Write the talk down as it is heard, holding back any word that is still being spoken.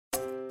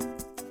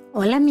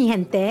Hola, mi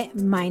gente.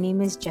 My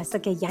name is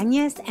Jessica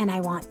Yanez, and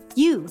I want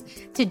you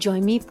to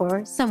join me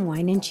for some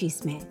Wine and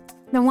Chisme.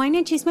 The Wine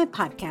and Chisme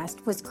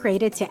podcast was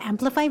created to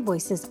amplify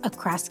voices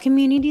across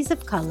communities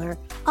of color,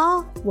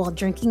 all while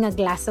drinking a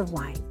glass of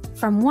wine.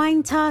 From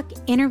wine talk,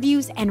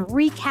 interviews, and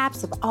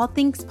recaps of all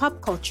things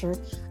pop culture,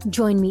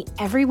 join me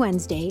every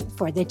Wednesday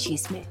for the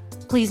Chisme.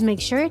 Please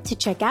make sure to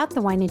check out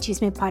the Wine and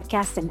Chisme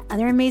podcast and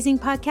other amazing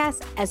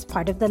podcasts as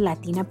part of the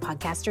Latina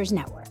Podcasters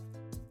Network.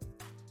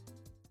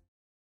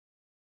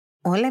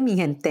 Hola, mi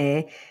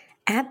gente.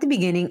 At the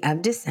beginning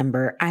of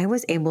December, I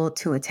was able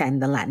to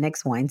attend the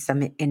Latinx Wine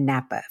Summit in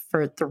Napa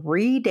for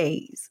 3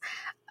 days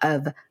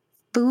of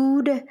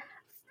food,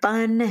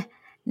 fun,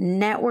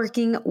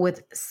 networking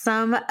with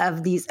some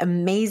of these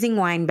amazing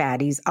wine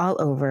baddies all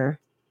over.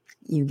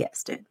 You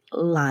guessed it.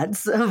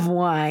 Lots of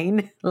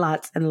wine,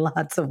 lots and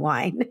lots of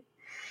wine.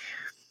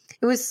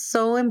 It was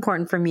so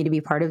important for me to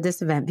be part of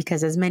this event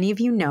because, as many of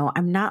you know,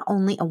 I'm not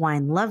only a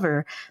wine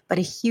lover, but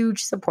a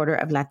huge supporter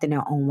of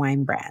Latino-owned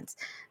wine brands.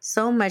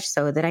 So much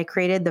so that I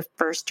created the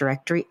first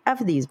directory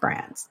of these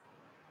brands.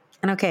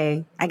 And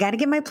okay, I got to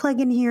get my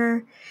plug in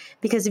here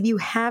because if you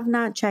have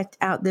not checked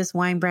out this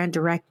wine brand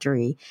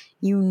directory,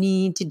 you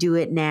need to do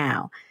it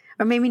now.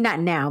 Or maybe not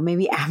now,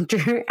 maybe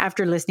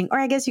after listening, or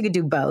I guess you could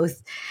do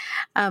both.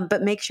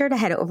 But make sure to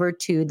head over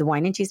to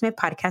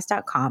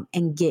thewineandchismepodcast.com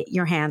and get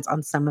your hands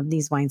on some of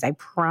these wines. I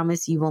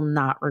promise you will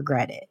not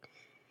regret it.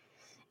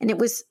 And it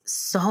was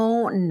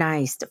so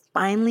nice to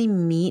finally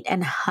meet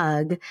and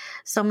hug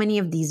so many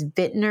of these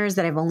vintners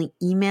that I've only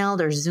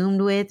emailed or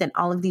Zoomed with, and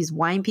all of these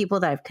wine people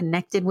that I've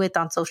connected with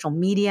on social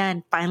media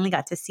and finally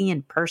got to see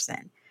in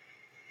person.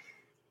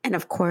 And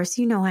of course,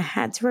 you know, I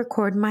had to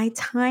record my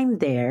time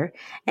there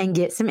and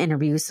get some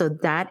interviews. So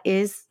that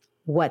is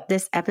what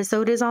this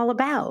episode is all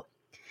about.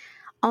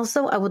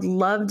 Also, I would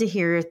love to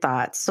hear your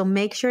thoughts. So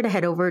make sure to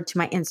head over to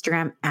my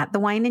Instagram at The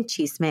Wine and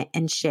Chisme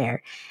and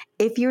share.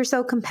 If you're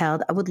so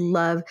compelled, I would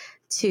love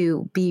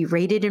to be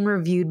rated and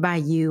reviewed by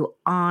you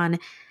on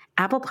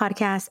Apple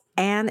Podcasts.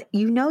 And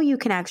you know, you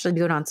can actually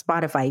do it on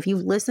Spotify. If you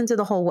listen to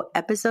the whole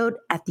episode,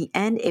 at the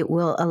end, it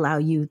will allow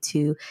you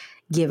to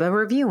give a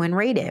review and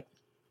rate it.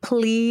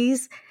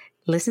 Please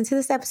listen to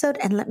this episode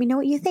and let me know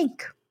what you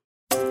think.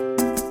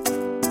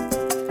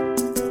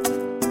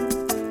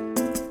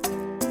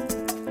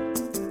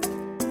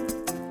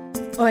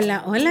 Hola,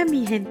 hola,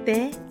 mi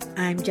gente.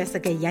 I'm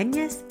Jessica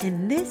Yanez,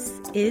 and this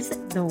is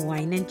the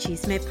Wine and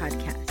Chisme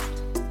podcast.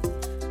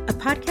 A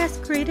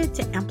podcast created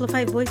to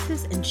amplify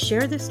voices and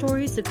share the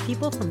stories of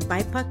people from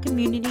BIPOC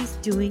communities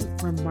doing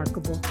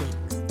remarkable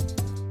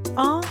things,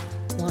 all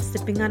while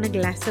sipping on a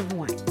glass of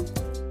wine.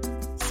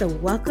 So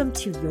welcome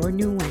to your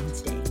new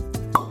Wednesday.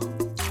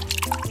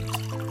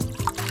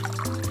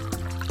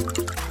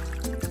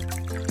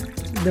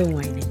 The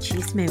Wine and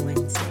Chisme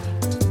Wednesday.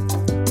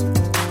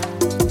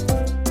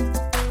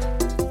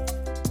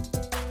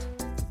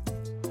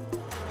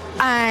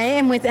 I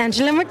am with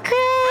Angela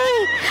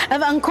McCrae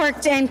of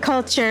Uncorked and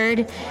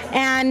Cultured.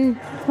 And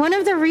one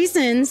of the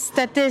reasons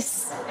that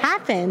this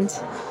happened,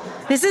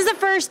 this is the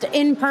first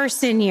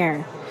in-person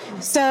year.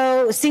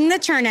 So seeing the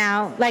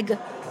turnout, like,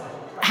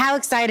 how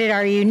excited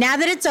are you? Now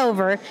that it's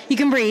over, you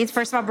can breathe.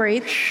 First of all,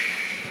 breathe.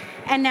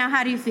 And now,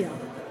 how do you feel?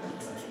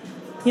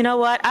 You know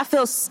what? I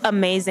feel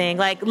amazing.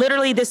 Like,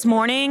 literally this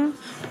morning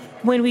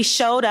when we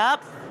showed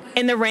up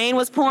and the rain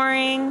was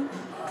pouring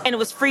and it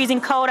was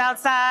freezing cold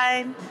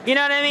outside, you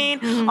know what I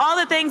mean? Mm-hmm. All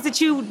the things that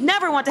you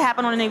never want to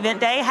happen on an event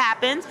day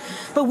happened,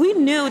 but we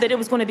knew that it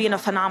was going to be a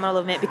phenomenal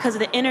event because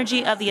of the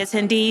energy of the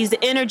attendees,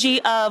 the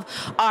energy of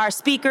our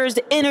speakers,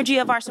 the energy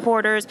of our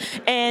supporters,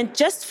 and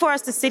just for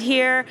us to sit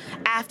here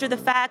after the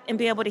fact and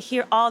be able to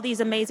hear all these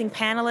amazing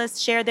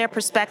panelists share their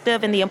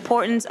perspective and the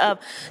importance of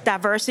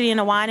diversity in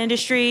the wine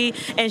industry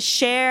and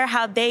share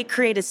how they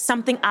created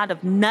something out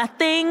of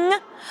nothing,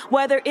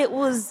 whether it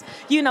was,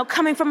 you know,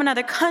 coming from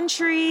another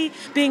country,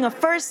 being a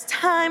first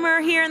timer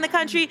here in the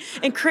country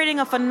and creating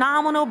a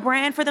phenomenal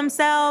brand for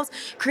themselves,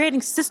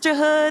 creating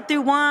sisterhood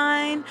through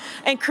wine,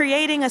 and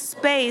creating a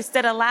space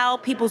that allow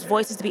people's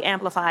voices to be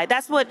amplified.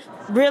 That's what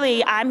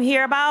really I'm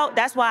here about.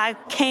 That's why I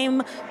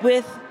came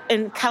with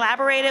and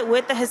collaborated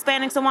with the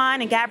Hispanics in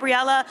Wine and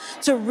Gabriella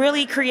to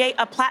really create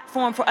a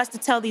platform for us to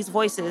tell these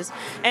voices.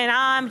 And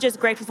I'm just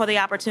grateful for the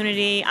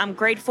opportunity. I'm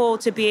grateful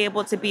to be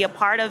able to be a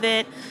part of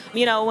it.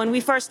 You know, when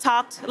we first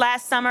talked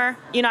last summer,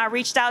 you know, I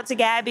reached out to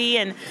Gabby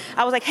and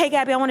I was like, hey,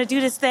 Gabby, I want to do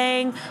this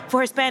thing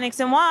for Hispanics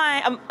in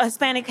Wine,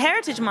 Hispanic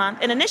Heritage Month.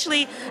 And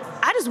initially,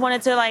 I just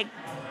wanted to like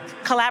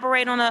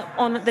collaborate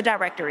on the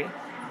directory,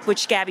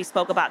 which Gabby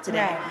spoke about today.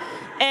 Right.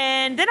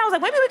 And then I was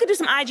like, maybe we could do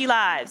some IG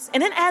Lives.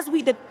 And then as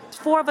the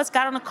four of us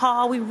got on a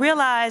call, we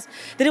realized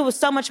that it was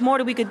so much more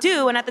that we could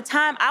do. And at the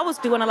time, I was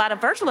doing a lot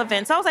of virtual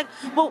events. So I was like,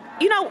 well,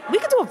 you know, we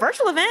could do a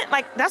virtual event.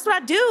 Like, that's what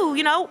I do.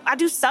 You know, I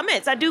do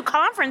summits. I do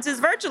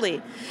conferences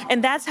virtually.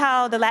 And that's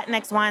how the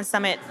Latinx Wine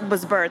Summit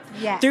was birthed.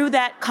 Yeah. Through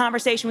that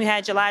conversation we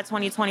had July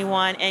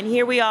 2021. And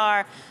here we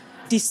are,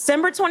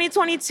 December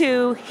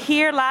 2022,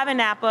 here live in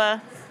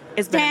Napa.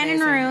 It's been amazing.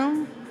 Standing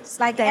room.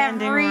 Like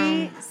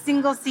every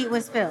single seat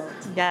was filled.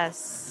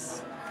 Yes.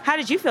 How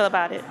did you feel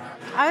about it?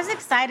 I was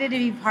excited to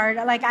be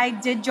I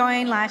did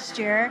join last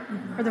year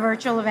for the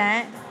virtual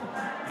event,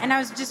 and I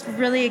was just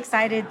really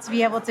excited to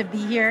be able to be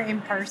here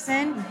in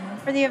person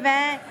for the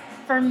event.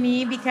 For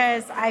me,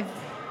 because I've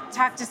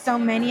talked to so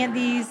many of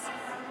these,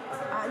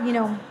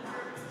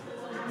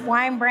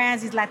 wine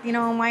brands, these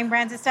Latino wine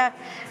brands and stuff.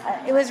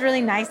 It was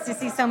really nice to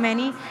see so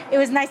many. It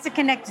was nice to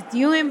connect with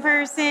you in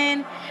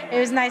person. It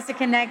was nice to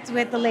connect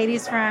with the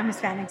ladies from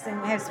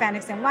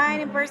Hispanics and Wine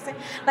in person.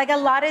 Like a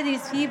lot of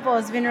these people,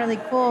 it's been really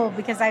cool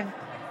because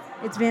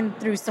it's been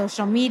through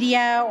social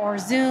media or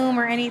Zoom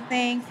or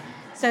anything.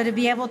 So to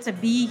be able to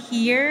be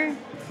here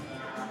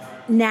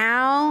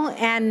now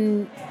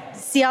and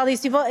see all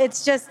these people,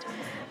 it's just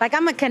like,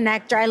 I'm a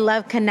connector. I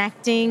love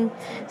connecting.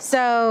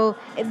 So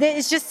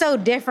it's just so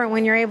different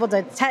when you're able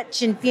to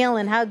touch and feel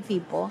and hug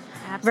people.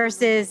 Absolutely.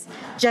 Versus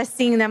just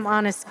seeing them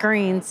on a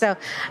screen. So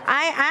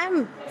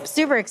I'm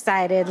super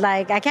excited.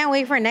 Like, I can't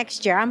wait for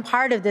next year. I'm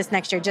part of this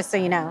next year, just so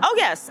you know. Oh,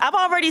 yes. We've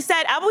already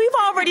said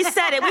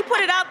it. We put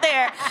it out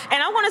there.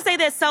 And I want to say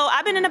this. So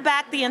I've been in the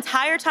back the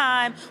entire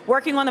time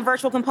working on the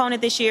virtual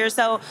component this year.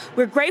 So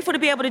we're grateful to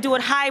be able to do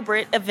a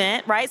hybrid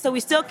event, right? So we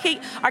still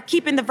are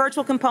keeping the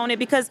virtual component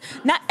because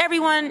not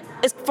everyone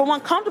is, for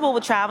one, comfortable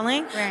with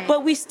traveling, right.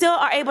 But we still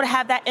are able to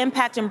have that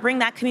impact and bring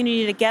that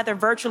community together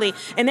virtually.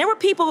 And there were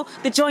people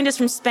that joined us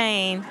from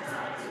Spain.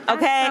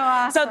 Okay,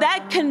 so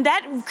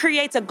that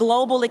creates a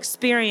global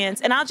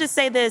experience. And I'll just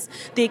say this,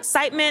 the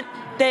excitement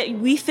that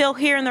we feel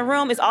here in the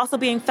room is also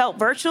being felt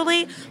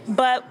virtually.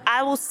 But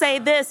I will say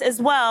this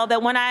as well,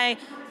 that when I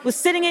was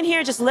sitting in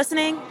here just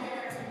listening,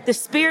 the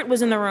spirit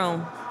was in the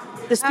room.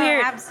 The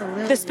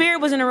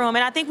spirit was in the room.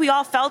 And I think we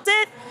all felt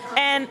it.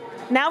 And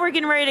now we're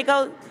getting ready to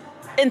go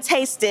and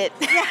taste it.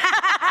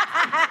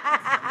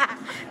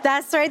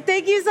 That's right.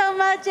 Thank you so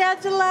much,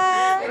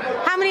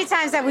 Angela. How many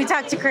times have we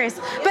talked to Chris?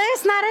 But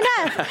it's not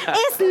enough.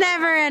 It's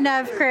never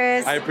enough,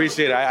 Chris. I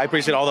appreciate it. I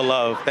appreciate all the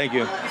love. Thank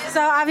you. So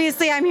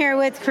obviously I'm here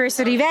with Chris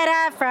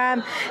Rivera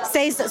from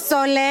Seis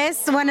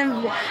Soles.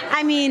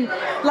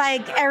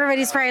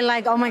 Everybody's probably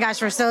like, oh my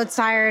gosh, we're so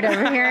tired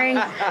of hearing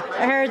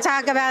her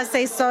talk about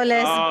Seis Soles.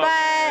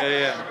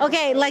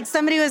 Okay, like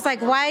somebody was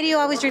like, why do you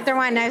always drink their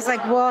wine? And I was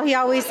like, well, he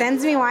always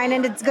sends me wine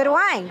and it's good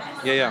wine.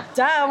 Yeah.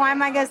 Duh, why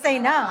am I going to say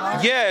no?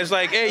 Yeah, it's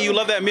like, hey, you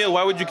love that meal.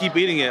 Why would you keep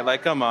eating it?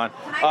 Like, come on.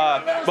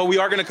 But we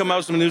are going to come out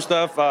with some new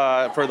stuff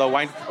for the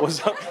wine.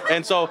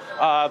 And so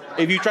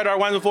if you tried our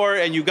wine before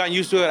and you've gotten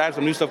used to it, I have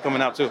some new stuff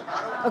coming out too.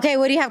 Okay,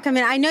 what do you have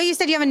coming out? I know you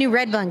said you have a new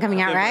red blend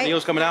coming out, right?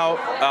 Tempranillo's coming out.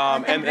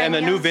 And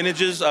the new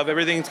vintages of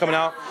everything's coming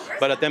out.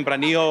 But a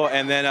Tempranillo.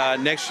 And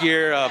then next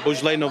year,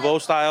 Beaujolais Nouveau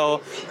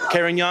style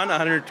Carignan,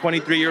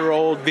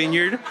 123-year-old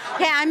vineyard.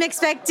 Yeah, I'm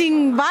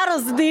expecting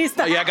bottles of these.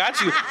 Yeah, I got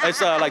you.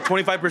 It's like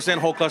 25%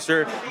 whole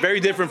cluster.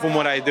 Very different from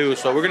what I do.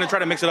 So we're going to try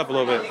to mix it up a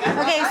little bit.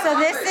 Okay, so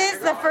this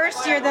is the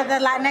first year that the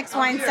Latinx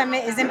Wine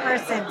Summit is in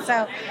person.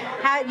 So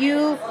how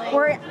you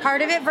were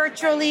part of it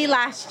virtually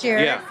last year.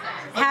 Yeah.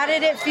 How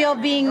did it feel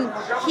being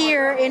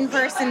here in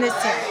person this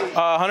year?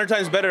 100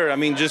 times better. I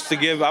mean,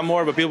 I'm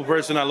more of a people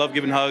person. I love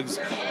giving hugs.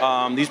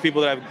 These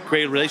people that I've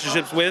created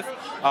relationships with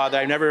that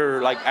I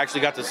never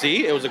actually got to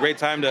see. It was a great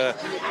time to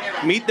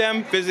meet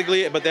them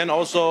physically, but then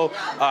also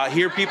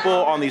hear people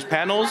on these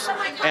panels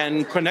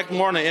and connect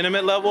more on an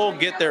intimate level,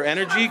 get their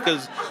energy,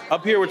 because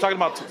up here we're talking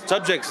about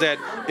subjects that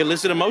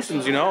elicit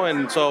emotions,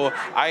 and so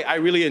I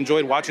really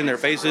enjoyed watching their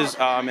faces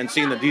and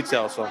seeing the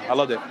details, so I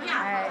loved it. All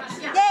right.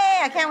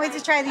 Yay! I can't wait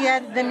to try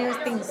the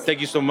newest things.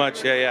 Thank you so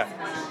much. Yeah.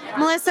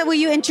 Melissa, will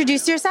you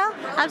introduce yourself?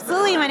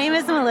 Absolutely. My name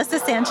is Melissa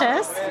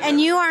Sanchez. And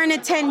you are an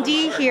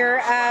attendee here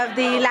of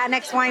the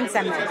Latinx Wine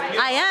Summit.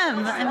 I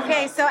am.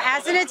 Okay, so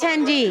as an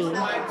attendee,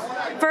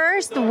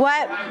 first,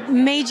 what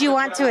made you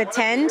want to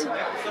attend?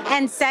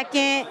 And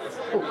second,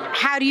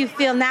 how do you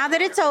feel now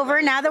that it's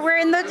over, now that we're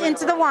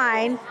into the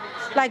wine?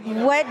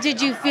 What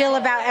did you feel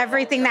about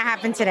everything that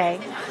happened today?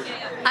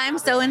 I'm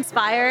so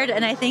inspired,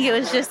 and I think it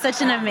was just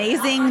such an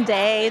amazing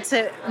day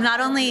to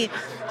not only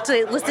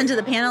to listen to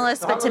the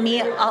panelists, but to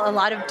meet a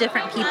lot of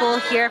different people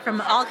here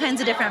from all kinds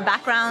of different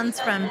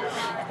backgrounds, from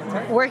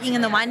working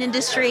in the wine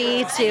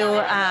industry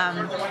to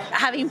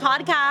having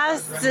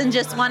podcasts and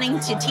just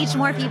wanting to teach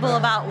more people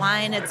about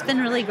wine. It's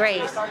been really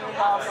great.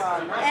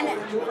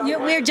 And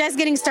we're just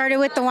getting started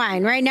with the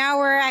wine. Right now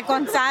we're at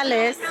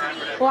Gonzalez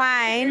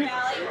Wine,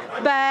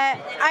 but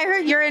I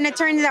heard you're an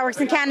attorney that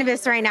works in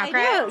cannabis right now,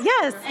 correct? I do,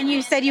 yes. And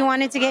you said you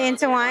wanted to get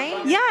into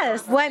wine?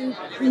 Yes. What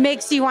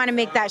makes you want to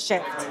make that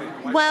shift?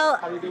 Well,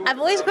 I've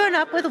always grown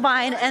up with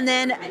wine, and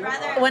then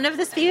one of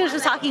the speakers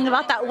was talking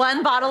about that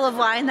one bottle of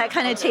wine that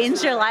kind of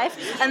changed your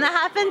life, and that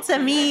happened to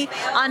me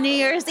on New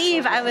Year's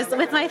Eve. I was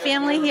with my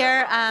family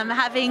here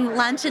having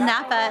lunch in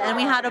Napa, and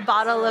we had a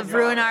bottle of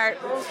Ruinart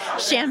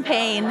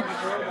champagne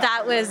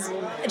that was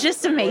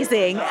just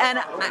amazing. And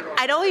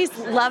I'd always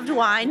loved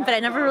wine, but I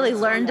never really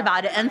learned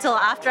about it until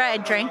after I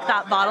drank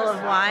that bottle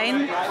of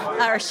wine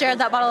or shared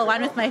that bottle of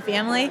wine with my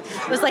family.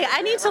 It was like,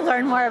 I need to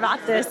learn more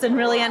about this and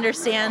really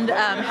understand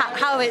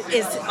how it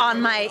is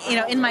on my,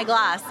 in my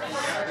glass.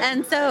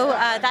 And so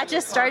that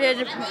just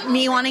started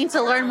me wanting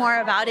to learn more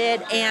about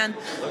it. And,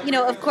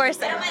 of course,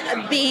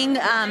 being,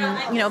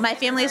 my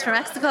family is from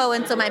Mexico,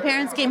 and so my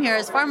parents came here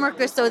as farm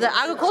workers, so the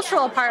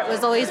agricultural part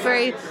was always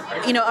very,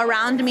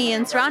 around me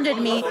and surrounded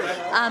me,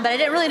 but I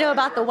didn't really know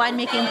about the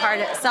winemaking part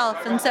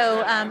itself. And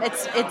so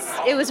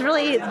it was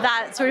really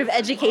that sort of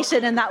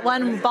education in that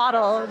one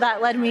bottle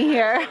that led me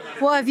here.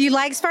 Well, if you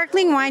like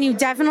sparkling wine, you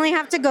definitely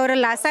have to go to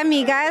Las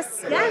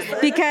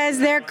Amigas, because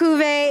their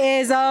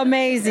cuvee is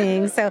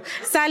amazing. So,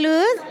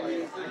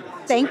 salud.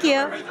 Thank you.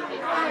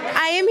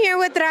 I am here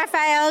with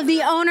Rafael,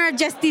 the owner of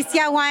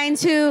Justicia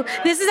Wines, who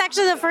this is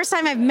actually the first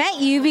time I've met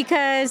you,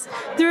 because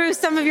through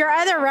some of your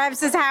other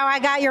reps is how I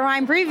got your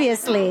wine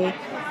previously.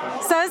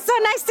 So it's so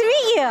nice to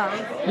meet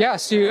you.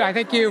 Yes, I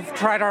think you've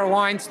tried our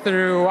wines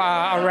through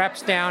our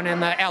reps down in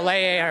the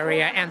LA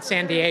area and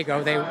San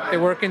Diego. They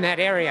work in that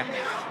area.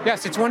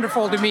 Yes, it's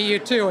wonderful to meet you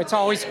too. It's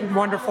always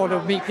wonderful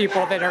to meet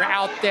people that are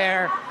out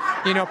there,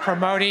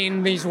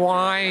 promoting these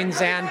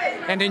wines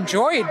and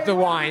enjoyed the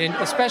wine, and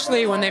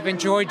especially when they've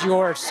enjoyed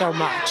yours so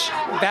much.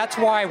 That's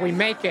why we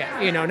make it,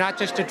 not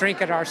just to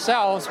drink it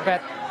ourselves,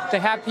 but to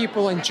have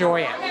people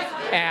enjoy it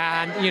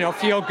and,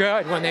 feel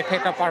good when they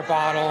pick up our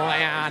bottle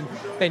and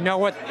they know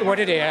what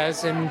it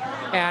is, and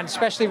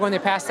especially when they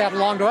pass that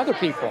along to other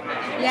people.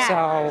 Yeah.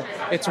 So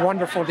it's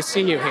wonderful to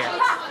see you here.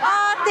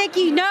 Thank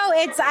you. No,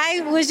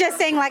 I was just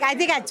saying, I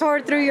think I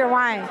tore through your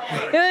wine.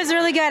 It was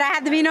really good. I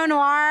had the Pinot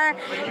Noir,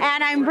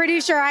 and I'm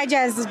pretty sure I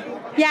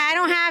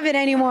don't have it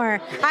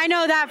anymore. I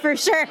know that for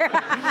sure.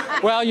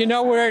 Well, you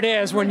know where it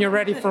is when you're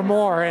ready for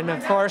more. And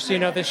of course, the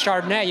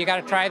Chardonnay, you got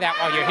to try that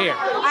while you're here.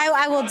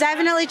 I will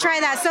definitely try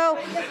that. So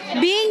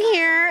being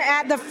here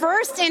at the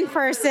first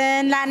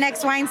in-person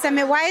Latinx Wine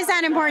Summit, why is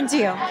that important to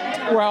you?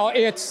 Well,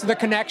 it's the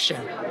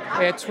connection.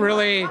 It's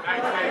really,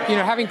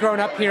 having grown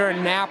up here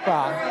in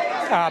Napa,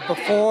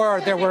 before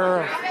there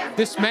were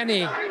this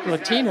many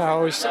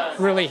Latinos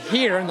really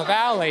here in the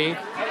Valley,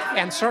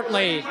 and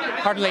certainly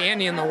hardly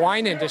any in the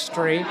wine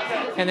industry.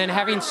 And then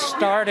having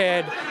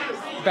started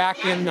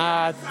back in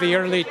the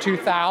early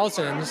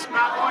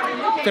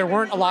 2000s, there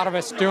weren't a lot of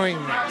us doing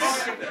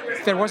this.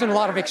 There wasn't a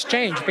lot of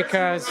exchange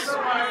because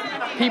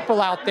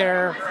people out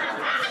there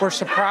were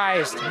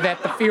surprised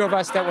that the few of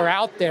us that were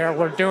out there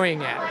were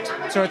doing it.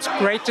 So it's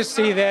great to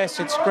see this.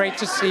 It's great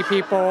to see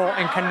people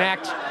and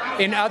connect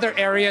in other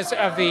areas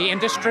of the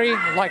industry,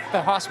 like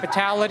the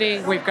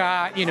hospitality. We've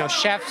got,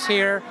 chefs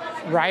here,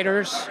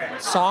 writers,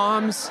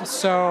 somms.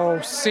 So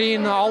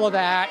seeing all of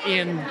that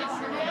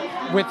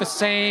with the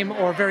same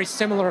or very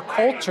similar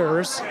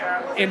cultures,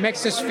 it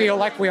makes us feel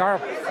like we are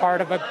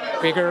part of a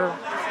bigger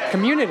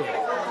community.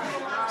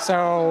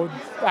 So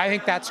I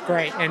think that's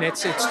great, and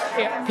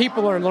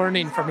people are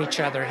learning from each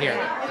other here.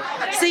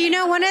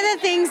 So, one of the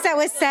things that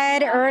was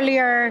said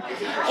earlier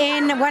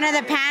in one of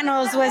the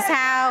panels was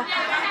how,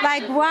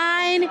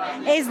 wine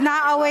is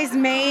not always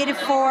made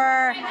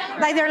for,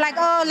 they're like,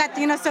 oh,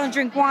 Latinos don't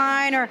drink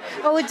wine, or,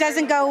 oh, it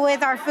doesn't go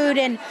with our food.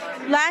 And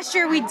last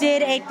year we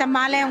did a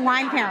tamale and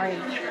wine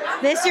pairing.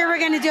 This year we're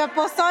going to do a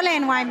pozole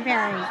and wine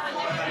pairing.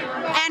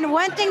 And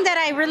one thing that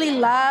I really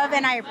love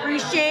and I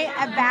appreciate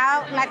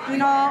about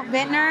Latino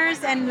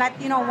vintners and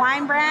Latino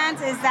wine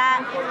brands is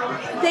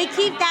that they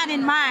keep that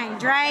in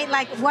mind, right?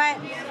 What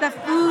the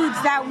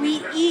foods that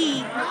we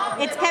eat,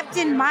 it's kept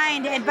in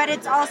mind, but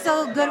it's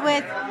also good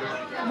with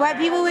what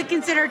people would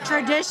consider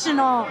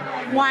traditional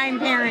wine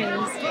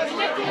pairings.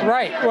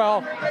 Right.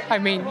 Well,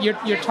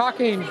 you're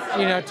talking,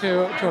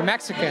 to a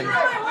Mexican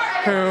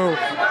who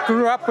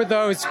grew up with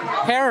those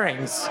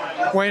pairings.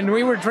 When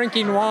we were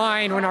drinking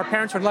wine, when our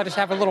parents would let us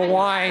have a little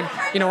wine,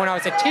 when I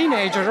was a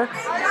teenager,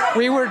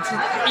 we were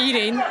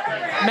eating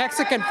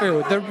Mexican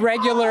food, the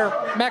regular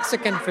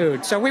Mexican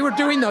food. So we were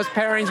doing those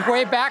pairings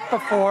way back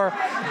before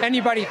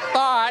anybody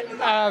thought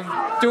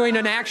of doing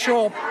an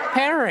actual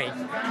pairing.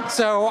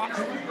 So,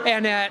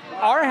 and at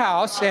our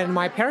house and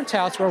my parents'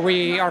 house,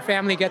 where our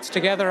family gets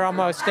together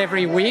almost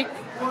every week,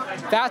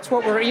 that's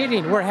what we're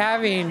eating. We're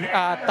having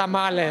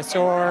tamales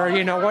or,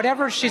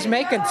 whatever she's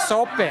making,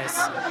 sopes,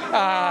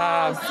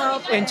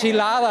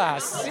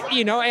 enchiladas,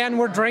 and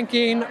we're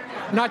drinking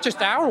not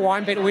just our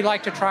wine, but we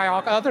like to try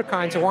all other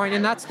kinds of wine,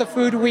 and that's the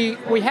food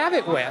we have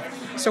it with.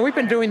 So we've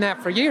been doing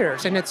that for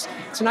years, and it's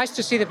nice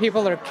to see that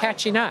people are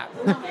catching up.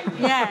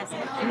 Yes.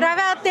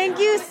 Rafael, thank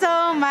you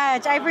so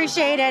much. I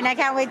appreciate it, and I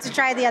can't wait to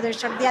try the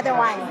other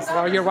wines.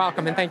 Well, you're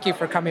welcome, and thank you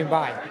for coming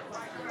by.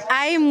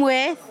 I'm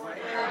with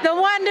the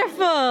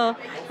wonderful,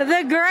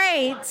 the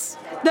great,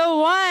 the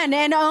one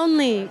and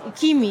only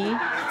Kimi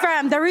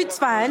from the Roots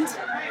Fund,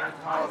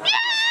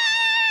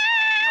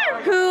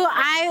 who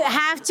I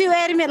have to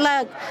admit,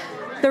 look,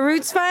 the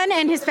Roots Fund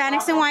and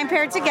Hispanics in Wine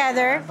paired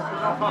together, and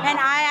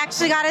I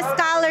actually got a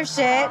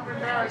scholarship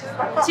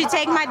to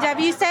take my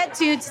WSET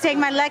 2, to take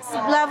my next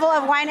level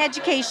of wine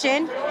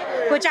education,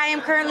 which I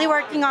am currently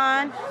working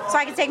on, so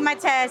I can take my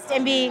test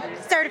and be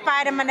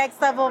certified in my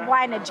next level of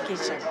wine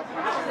education.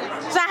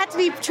 So I had to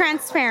be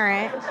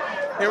transparent.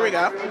 Here we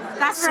go.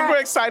 Super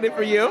excited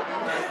for you.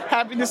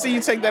 happy to see you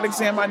take that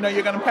exam. I know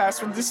you're going to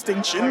pass with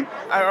distinction.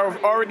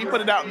 I've already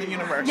put it out in the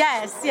universe.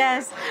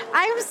 Yes.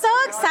 I'm so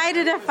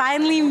excited to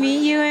finally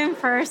meet you in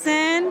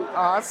person.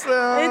 Awesome.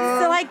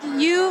 It's like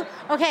you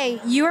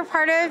were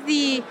part of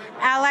the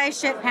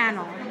allyship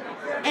panel.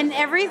 And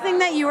everything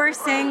that you were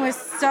saying was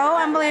so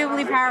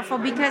unbelievably powerful,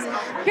 because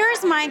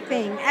here's my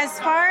thing. As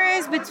far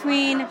as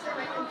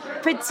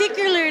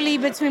particularly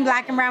between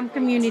Black and Brown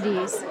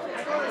communities,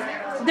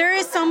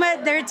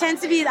 there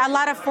tends to be a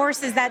lot of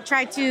forces that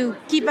try to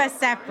keep us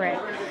separate.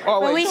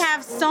 Always. But we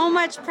have so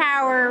much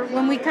power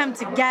when we come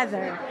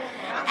together.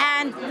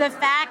 And the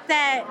fact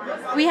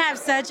that we have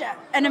such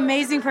an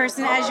amazing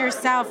person as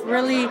yourself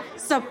really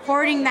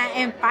supporting that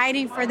and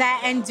fighting for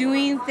that and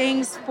doing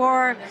things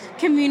for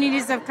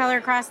communities of color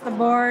across the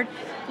board,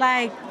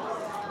 like,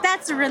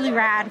 that's really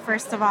rad,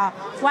 first of all.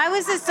 Why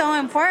was it so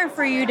important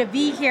for you to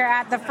be here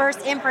at the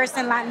first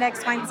in-person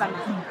Latinx Wine Summit?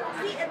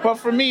 Well,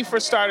 for me, for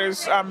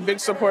starters, I'm big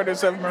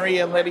supporters of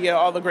Maria and Lydia,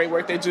 all the great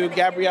work they do.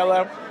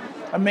 Gabriella,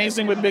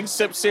 amazing with Big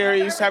Sip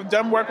series. Have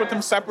done work with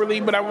them separately,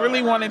 but I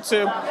really wanted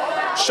to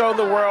show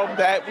the world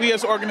that we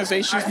as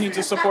organizations need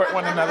to support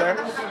one another.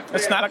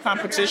 It's not a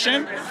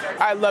competition.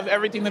 I love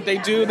everything that they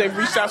do. They've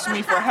reached out to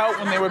me for help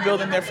when they were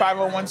building their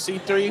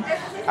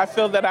 501c3. I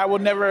feel that I will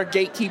never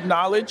gatekeep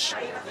knowledge,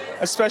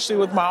 especially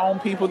with my own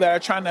people that are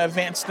trying to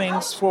advance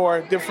things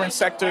for different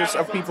sectors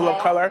of people of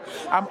color.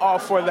 I'm all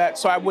for that.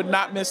 So I would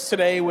not miss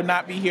today, would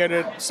not be here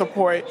to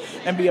support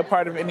and be a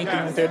part of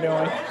anything that they're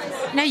doing.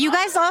 Now, you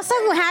guys also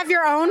have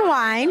your own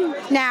wine.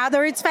 Now, the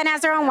Roots Fund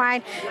has their own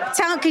wine.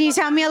 Can you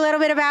tell me a little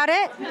bit about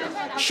it?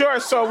 Sure.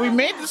 So we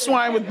made this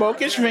wine with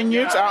Bokish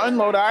Vineyards out in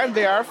Lodi.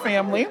 They are a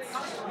family.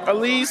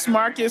 Elise,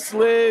 Marcus,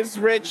 Liz,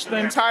 Rich, the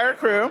entire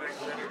crew.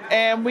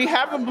 And we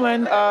have a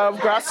blend of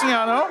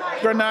Graciano,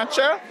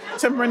 Grenache,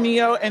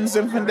 Tempranillo, and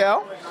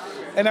Zinfandel.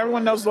 And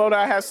everyone knows Lodi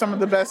has some of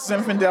the best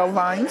Zinfandel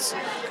vines.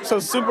 So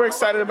super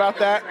excited about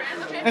that.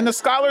 And the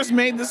scholars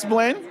made this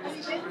blend.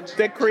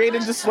 They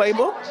created this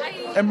label.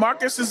 And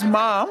Marcus's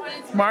mom,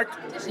 Madam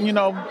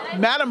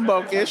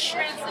Bokish,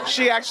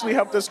 she actually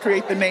helped us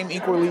create the name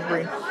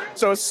Equilibri.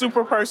 So it's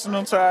super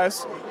personal to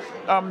us.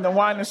 The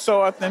wine is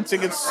so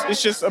authentic.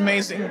 It's just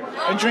amazing.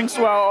 It drinks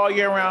well all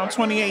year round.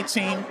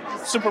 2018.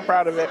 Super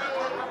proud of it.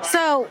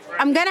 So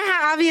I'm going to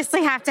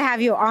obviously have to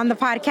have you on the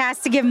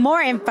podcast to give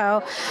more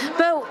info.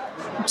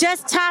 But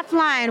just top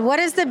line, what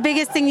is the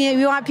biggest thing that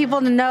you want people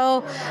to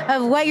know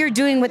of what you're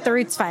doing with the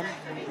Roots Fund?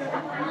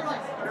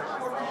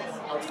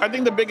 I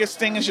think the biggest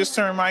thing is just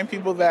to remind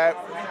people that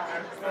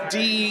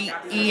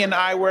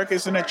DE&I work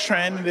isn't a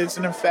trend. It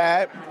isn't a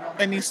fad.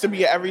 It needs to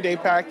be an everyday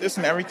practice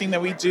in everything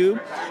that we do.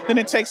 Then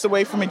it takes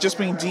away from it just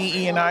being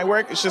DE&I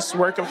work. It's just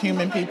work of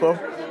human people.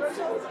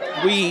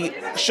 We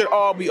should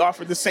all be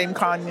offered the same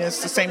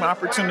kindness, the same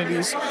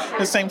opportunities,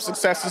 the same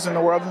successes in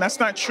the world. And that's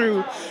not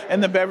true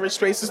in the beverage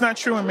space. It's not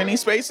true in many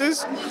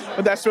spaces,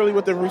 but that's really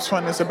what the Roots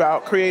Fund is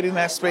about, creating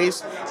that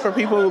space for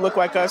people who look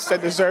like us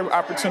that deserve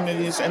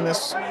opportunities in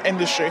this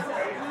industry.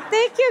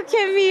 Thank you,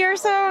 Kimmy. You're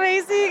so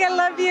amazing. I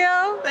love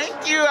you.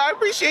 Thank you. I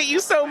appreciate you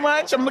so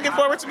much. I'm looking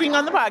forward to being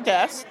on the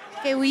podcast.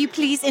 Okay, will you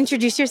please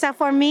introduce yourself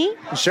for me?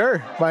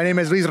 Sure. My name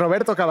is Luis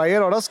Roberto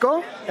Caballero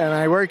Orozco, and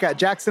I work at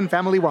Jackson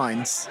Family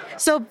Wines.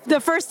 So the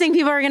first thing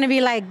people are going to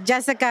be like,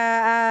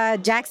 Jessica,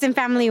 Jackson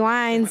Family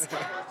Wines,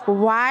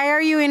 why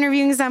are you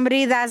interviewing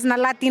somebody that's not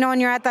Latino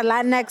and you're at the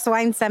Latinx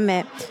Wine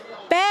Summit?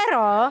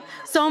 Pero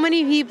so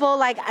many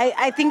people,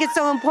 I think it's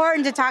so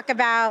important to talk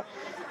about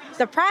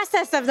the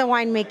process of the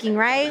winemaking,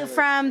 right?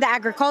 From the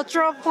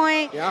agricultural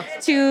point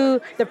to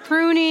the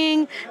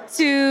pruning,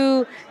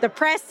 to the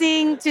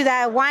pressing, to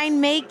the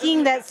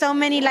winemaking, that so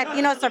many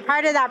Latinos are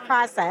part of that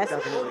process.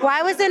 Definitely.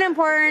 Why was it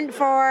important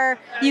for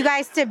you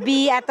guys to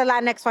be at the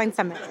Latinx Wine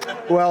Summit?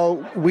 Well,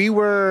 we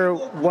were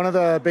one of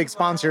the big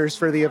sponsors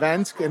for the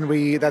event, and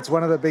that's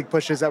one of the big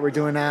pushes that we're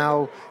doing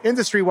now,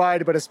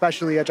 industry-wide, but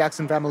especially at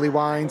Jackson Family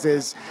Wines,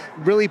 is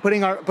really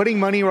putting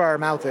money where our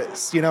mouth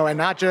is, and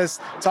not just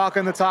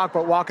talking the talk,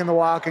 but walking the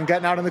walk and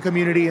getting out in the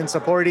community and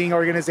supporting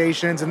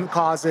organizations and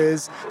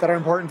causes that are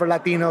important for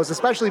Latinos,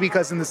 especially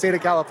because in the state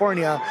of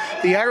California,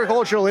 the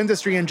agricultural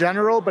industry in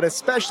general, but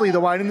especially the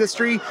wine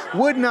industry,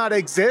 would not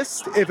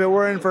exist if it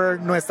weren't for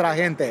nuestra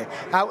gente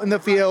out in the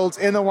fields,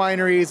 in the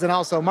wineries, and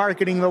also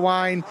marketing the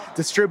wine,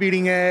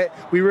 distributing it.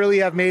 We really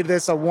have made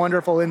this a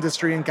wonderful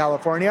industry in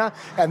California,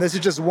 and this is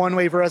just one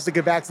way for us to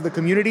give back to the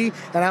community,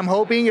 and I'm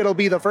hoping it'll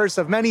be the first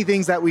of many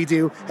things that we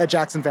do at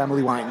Jackson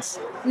Family Wines.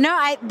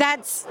 No,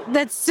 that's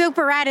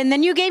super rad. And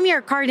then you gave me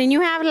your card, and you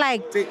have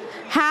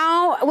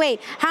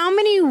how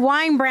many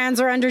wine brands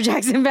are under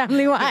Jackson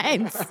Family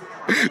Wines?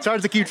 It's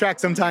hard to keep track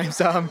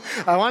sometimes.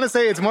 I want to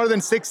say it's more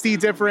than 60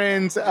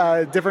 different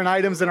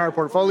items in our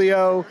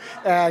portfolio.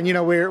 And,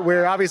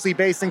 we're obviously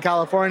based in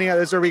California.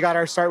 This is where we got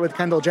our start with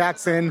Kendall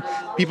Jackson.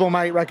 People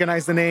might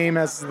recognize the name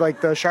as like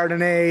the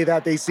Chardonnay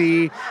that they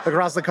see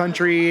across the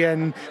country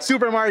and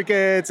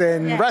supermarkets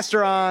and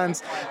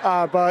restaurants.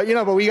 But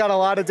we got a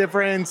lot of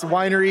different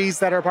wineries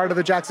that are part of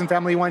the Jackson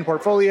family wine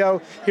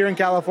portfolio here in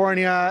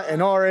California,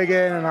 in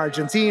Oregon, and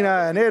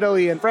Argentina, and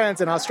Italy, and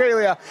France, and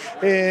Australia,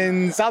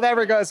 in South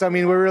Africa. So,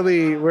 we're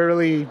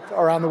really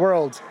around the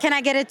world. Can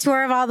I get a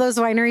tour of all those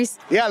wineries?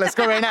 Yeah, let's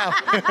go right now.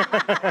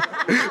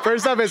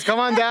 First up is come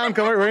on down.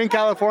 We're in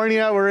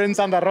California. We're in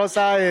Santa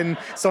Rosa, in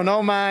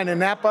Sonoma, and in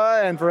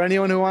Napa. And for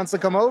anyone who wants to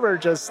come over,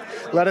 just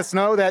let us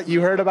know that you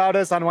heard about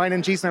us on Wine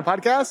and Chisme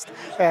podcast,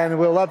 and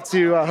we'll love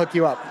to hook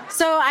you up.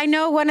 So I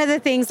know one of the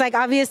things, like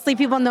obviously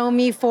people know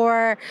me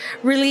for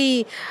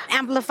really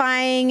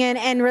amplifying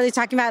and really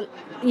talking about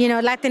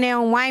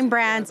Latinx wine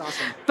brands.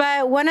 Awesome.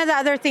 But one of the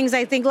other things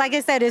I think, like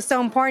I said, is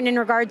so important in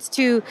regards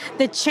to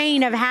the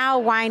chain of how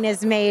wine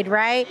is made,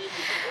 right?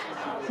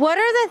 What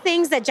are the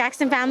things that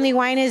Jackson Family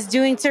Wine is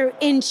doing to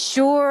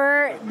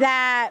ensure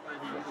that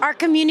our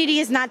community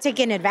is not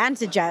taken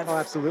advantage of? Oh,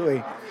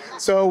 absolutely.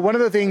 So one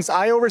of the things,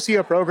 I oversee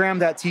a program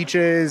that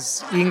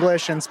teaches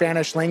English and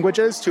Spanish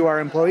languages to our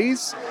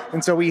employees.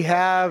 And so we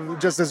have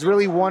just this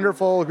really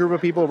wonderful group of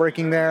people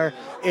working there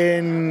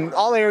in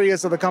all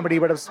areas of the company,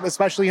 but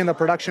especially in the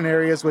production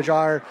areas, which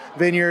are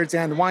vineyards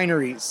and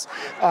wineries.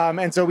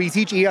 And so we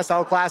teach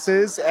ESL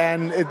classes,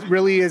 and it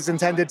really is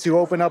intended to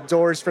open up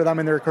doors for them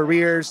in their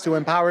careers, to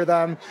empower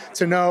them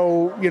to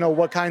know,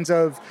 what kinds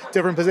of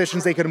different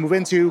positions they could move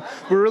into.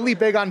 We're really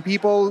big on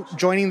people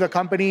joining the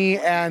company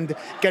and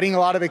getting a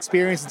lot of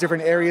experience in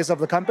different areas of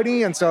the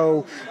company. And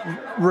so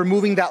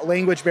removing that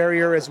language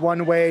barrier is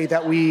one way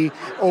that we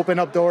open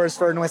up doors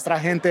for nuestra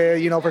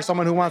gente, for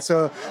someone who wants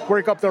to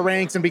work up the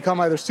ranks and become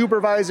either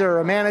supervisor or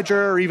a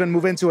manager or even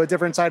move into a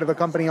different side of the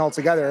company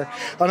altogether.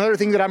 Another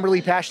thing that I'm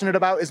really passionate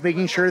about is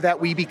making sure that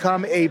we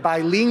become a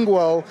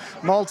bilingual,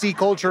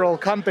 multicultural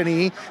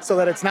company, so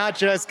that it's not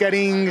just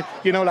getting,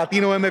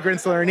 Latino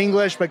immigrants to learn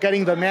English, but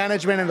getting the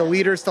management and the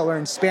leaders to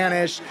learn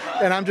Spanish.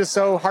 And I'm just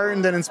so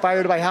heartened and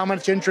inspired by how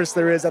much interest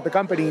there is at the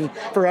company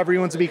for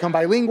everyone to become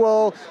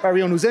bilingual, for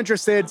everyone who's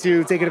interested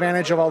to take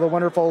advantage of all the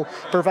wonderful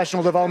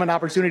professional development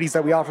opportunities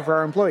that we offer for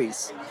our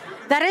employees.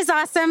 That is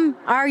awesome.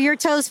 Are your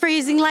toes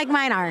freezing like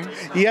mine are?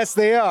 Yes,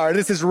 they are.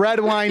 This is red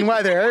wine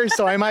weather,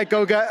 so I might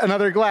go get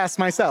another glass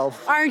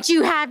myself. Aren't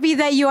you happy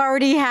that you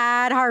already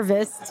had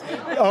harvest?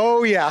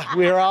 Oh, yeah.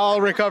 We're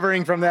all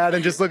recovering from that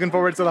and just looking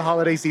forward to the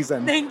holiday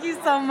season. Thank you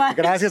so much.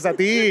 Gracias a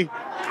ti.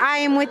 I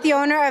am with the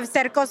owner of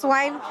Cercos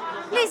Wine.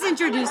 Please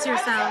introduce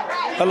yourself.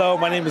 Hello,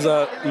 my name is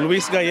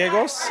Luis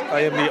Gallegos.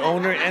 I am the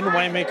owner and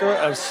winemaker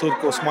of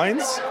Cercos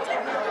Wines.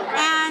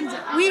 And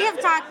we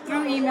have talked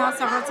through email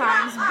several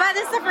times, but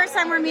this is the first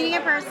time we're meeting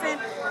in person,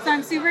 so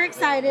I'm super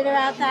excited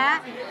about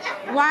that.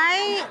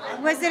 Why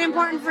was it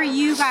important for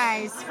you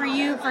guys, for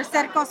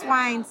Cercos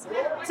Wines,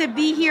 to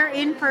be here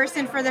in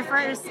person for the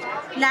first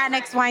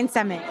Latinx Wine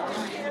Summit?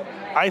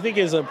 I think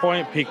it's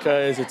important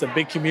because it's a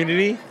big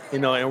community,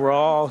 and we're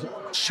all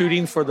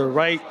shooting for the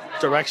right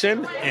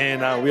direction,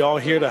 and we all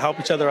here to help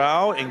each other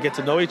out and get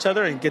to know each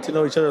other and get to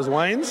know each other's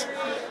wines.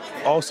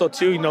 Also,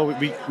 too,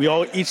 we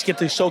all each get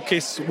to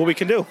showcase what we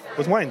can do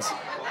with wines.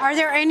 Are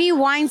there any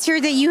wines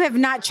here that you have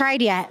not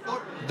tried yet?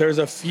 There's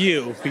a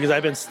few, because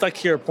I've been stuck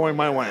here pouring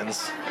my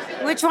wines.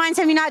 Which wines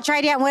have you not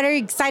tried yet? What are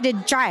you excited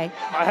to try?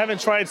 I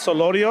haven't tried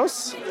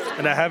Solorios,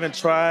 and I haven't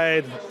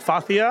tried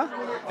Fathia,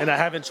 and I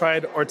haven't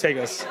tried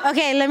Ortegas.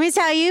 Okay, let me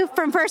tell you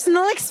from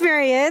personal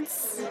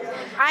experience,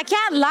 I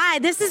can't lie.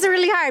 This is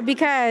really hard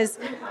because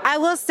I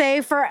will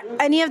say for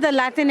any of the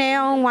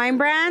Latinx wine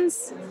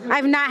brands,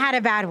 I've not had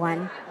a bad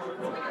one.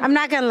 I'm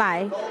not going to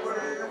lie.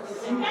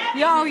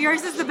 Yo,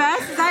 yours is the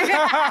best? Is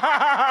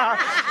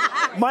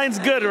that Mine's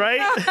good, right?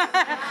 I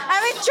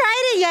haven't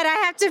tried it yet. I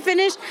have to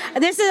finish.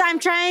 I'm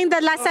trying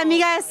the Las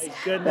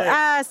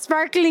Amigas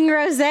sparkling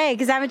rosé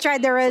because I haven't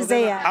tried the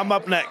rosé yet. I'm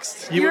up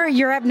next.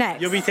 You're up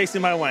next. You'll be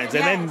tasting my wines,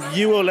 and then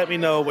you will let me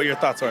know what your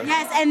thoughts are.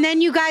 Yes, and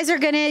then you guys are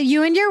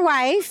you and your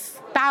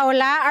wife,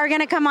 Paola, are going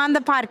to come on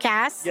the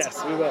podcast.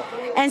 Yes, we will.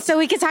 And so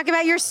we can talk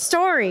about your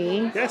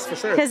story. Yes, for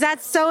sure. Because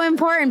that's so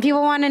important.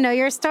 People want to know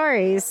your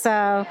stories.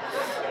 So,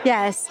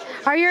 yes.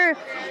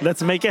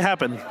 Let's make it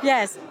happen.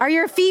 Yes. Are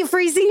your feet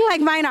freezing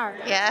like mine are?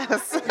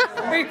 Yes.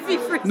 Are your feet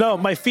freezing? No,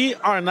 my feet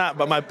are not,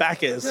 but my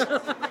back is.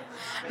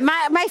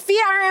 My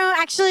feet are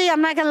actually,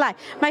 I'm not going to lie.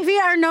 My feet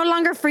are no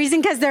longer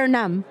freezing because they're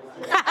numb.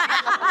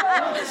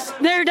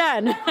 They're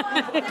done.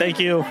 Thank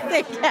you.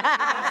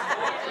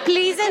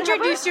 Please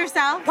introduce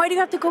yourself. Why do you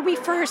have to go me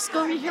first?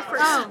 Go me here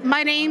first. Oh.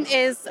 My name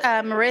is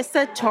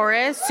Marissa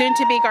Torres, soon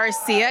to be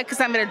Garcia,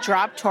 because I'm going to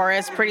drop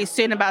Torres pretty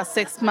soon, about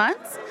 6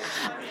 months.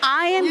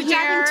 I am You're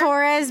here. dropping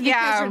Torres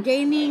because you're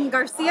gaining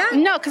Garcia?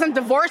 No, because I'm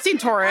divorcing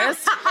Torres.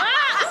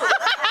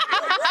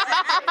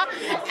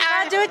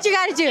 Do what you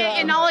got to do.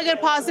 In all a good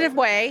positive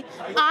way.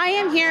 I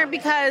am here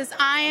because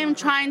I am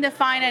trying to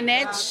find a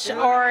niche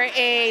or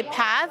a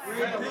path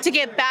to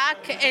get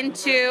back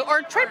into,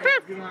 or try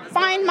to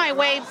find my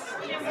way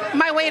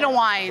to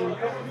wine,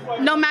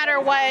 no matter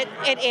what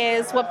it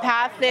is, what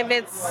path, if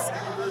it's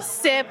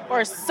sip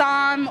or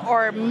some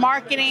or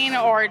marketing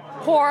or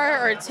pour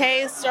or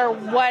taste or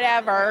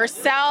whatever, or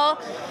sell.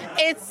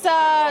 It's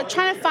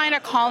trying to find a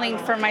calling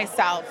for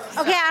myself.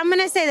 Okay, I'm going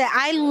to say that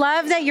I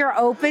love that you're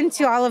open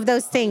to all of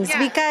those things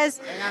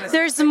because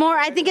there's more.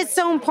 I think it's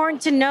so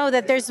important to know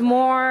that there's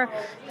more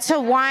to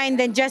wine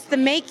than just the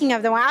making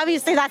of the wine.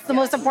 Obviously, that's the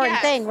most important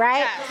thing, right?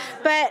 Yes.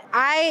 But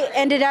I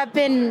ended up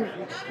in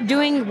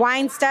doing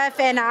wine stuff,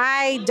 and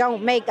I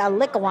don't make a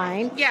lick of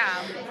wine. Yeah.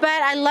 But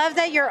I love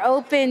that you're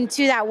open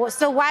to that.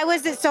 So why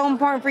was it so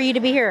important for you to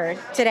be here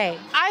today?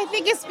 I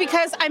think it's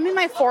because I'm in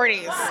my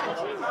 40s.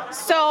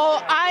 So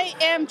I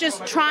am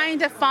just trying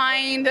to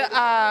find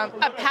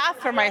a path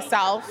for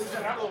myself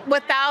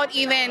without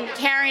even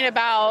caring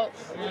about,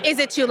 is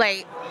it too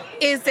late?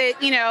 Is it,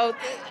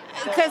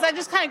 because I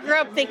just kind of grew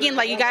up thinking,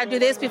 like, you got to do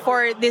this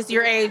before this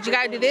your age. You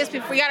got to do this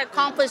before, you got to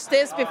accomplish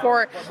this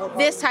before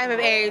this time of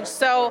age.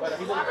 So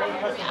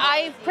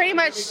I pretty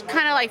much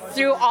kind of like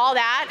threw all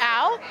that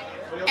out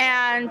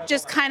and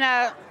just kind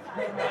of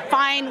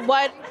find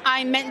what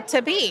I'm meant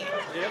to be.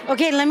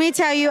 Okay, let me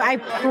tell you, I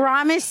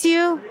promise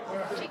you,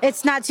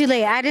 it's not too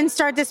late. I didn't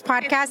start this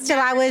podcast till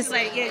I was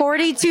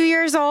 42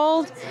 years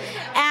old.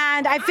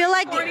 And I feel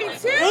like...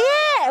 42?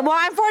 Yeah, well,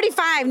 I'm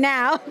 45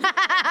 now.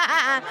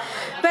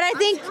 But I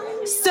think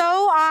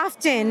so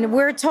often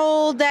we're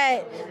told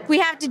that we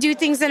have to do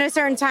things in a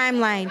certain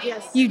timeline.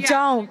 Yes. You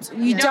don't.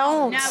 You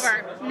don't.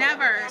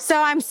 Never.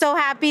 So I'm so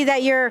happy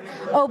that you're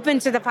open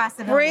to the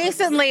possibility.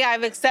 Recently,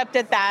 I've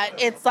accepted that.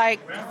 It's like,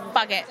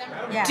 fuck it.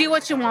 Yeah. Do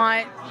what you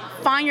want.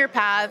 Find your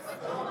path.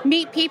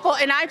 Meet people.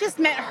 And I just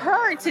met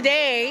her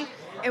today.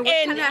 And we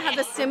kind of have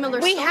a similar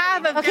We story.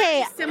 have a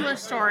very similar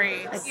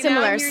story.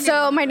 Similar.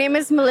 So my name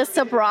is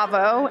Melissa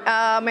Bravo,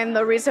 and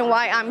the reason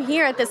why I'm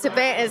here at this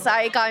event is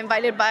I got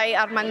invited by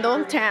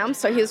Armando Tam,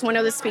 so he was one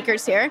of the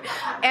speakers here.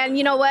 And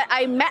you know what?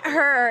 I met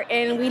her,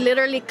 and we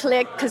literally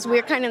clicked because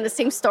we're kind of in the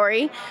same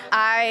story.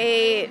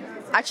 I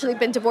actually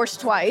been divorced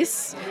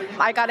twice.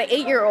 I got an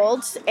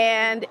 8-year-old,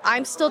 and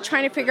I'm still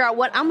trying to figure out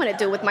what I'm going to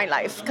do with my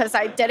life because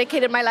I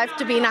dedicated my life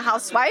to being a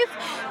housewife,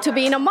 to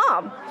being a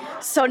mom.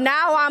 So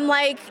now I'm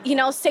like,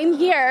 same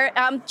here.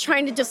 I'm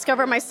trying to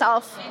discover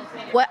myself,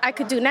 what I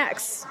could do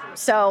next.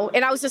 So,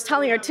 and I was just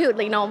telling her too,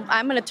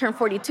 I'm going to turn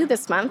 42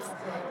 this month.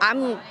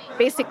 I'm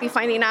basically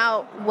finding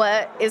out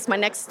what is my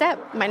next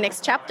step, my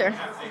next chapter.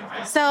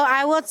 So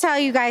I will tell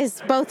you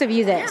guys, both of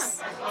you this.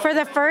 Yeah. For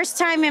the first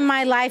time in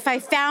my life, I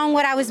found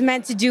what I was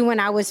meant to do when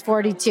I was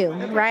 42,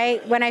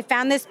 right? When I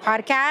found this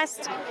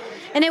podcast.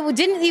 And it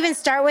didn't even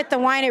start with the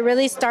wine. It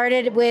really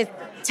started with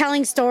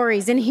telling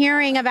stories and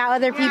hearing about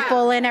other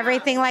people and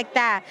everything like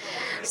that.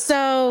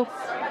 So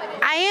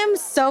I am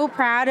so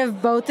proud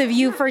of both of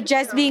you for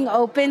just being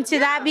open to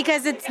that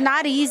because it's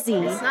not easy.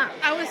 It's not.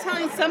 I was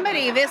telling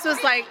somebody, this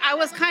was like, I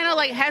was kind of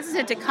like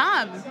hesitant to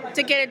come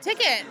to get a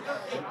ticket.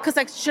 Because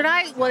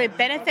like, will it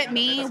benefit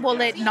me?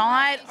 Will it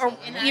not? Or,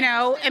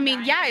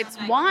 it's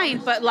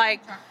wine, but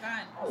like,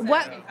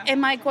 what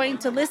am I going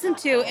to listen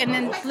to? And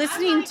then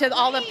listening to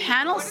all the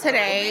panels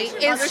today,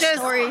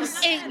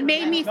 it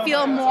made me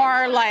feel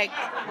more like,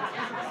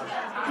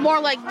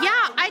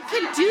 I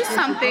can do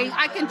something.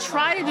 I can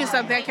try to do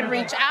something. I can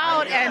reach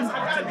out and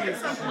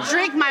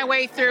drink my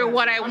way through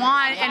what I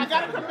want,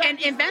 and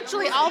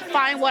eventually I'll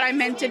find what I'm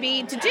meant to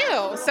be to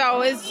do.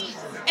 So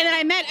and then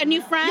I met a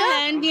new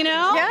friend,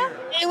 Yeah.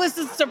 It was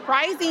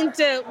surprising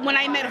when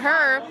I met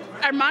her,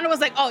 Armando was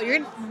like,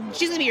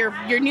 she's going to be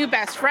your new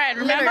best friend,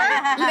 remember?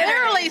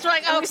 Literally. So we're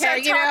like,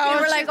 okay,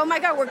 we're like, oh my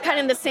God, we're kind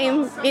of in the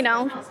same,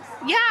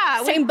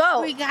 same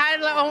boat. We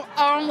had our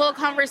own little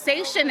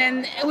conversation,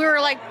 and we were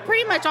like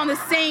pretty much on the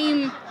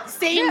same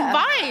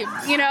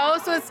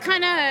vibe, so it's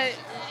kind of...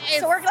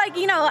 So we're like,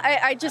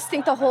 I just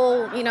think the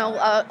whole,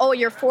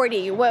 you're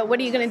 40. What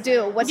are you going to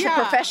do? What's your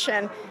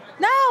profession?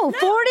 No,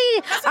 40.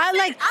 I'm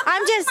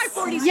just,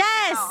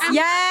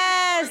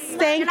 yes,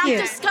 thank you. I'm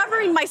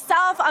discovering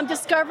myself. I'm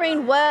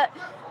discovering what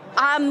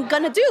I'm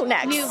going to do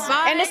next. New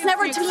vibes, and it's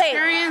never too late.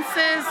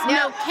 Experiences,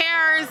 no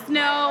cares,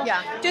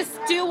 just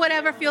do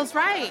whatever feels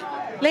right.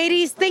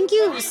 Ladies, thank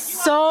you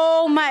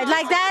so much.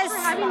 Like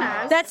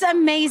that's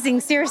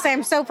amazing. Seriously,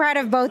 I'm so proud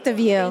of both of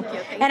you.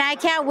 And I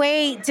can't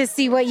wait to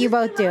see what you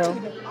both do.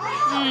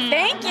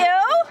 Thank you.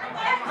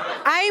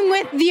 I'm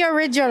with the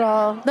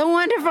original, the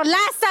wonderful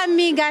Las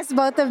Amigas,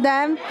 both of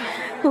them,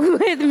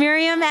 with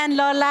Miriam and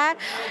Lola.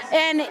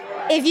 And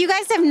if you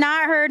guys have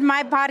not heard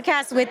my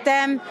podcast with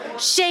them,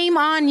 shame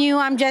on you.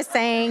 I'm just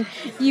saying,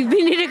 you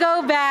need to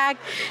go back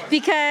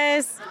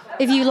because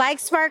if you like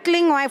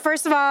sparkling wine,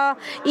 first of all,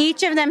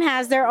 each of them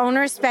has their own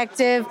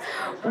respective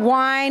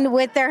wine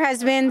with their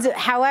husbands.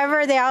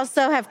 However, they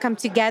also have come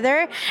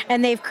together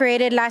and they've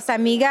created Las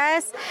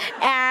Amigas.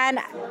 And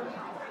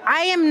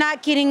I am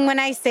not kidding when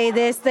I say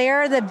this. They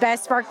are the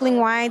best sparkling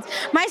wines.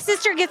 My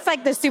sister gets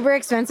like the super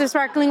expensive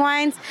sparkling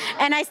wines,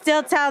 and I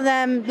still tell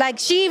them, like,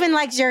 she even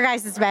likes your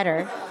guys'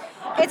 better.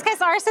 It's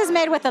because ours is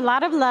made with a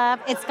lot of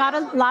love. It's got a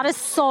lot of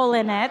soul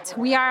in it.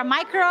 We are a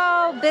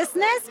micro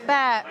business,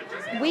 but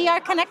we are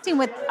connecting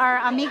with our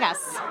amigas.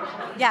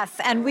 Yes,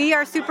 and we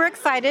are super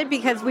excited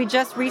because we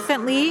just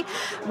recently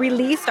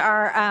released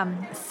our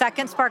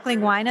second sparkling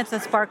wine. It's a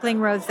sparkling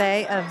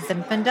rosé of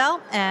Zinfandel,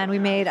 and we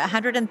made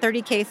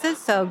 130 cases,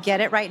 so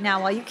get it right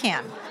now while you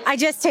can. I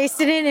just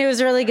tasted it, and it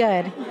was really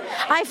good.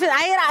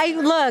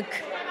 Look,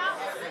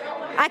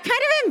 I kind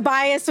of am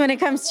biased when it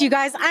comes to you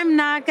guys. I'm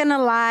not going to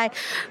lie.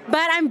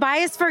 But I'm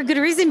biased for a good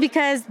reason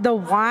because the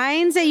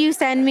wines that you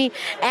send me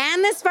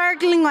and the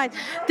sparkling wines,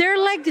 they're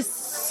like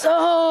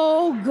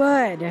so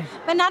good.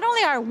 But not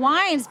only our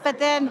wines, but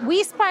then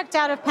we sparked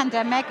out of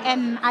pandemic,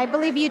 and I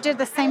believe you did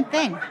the same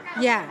thing.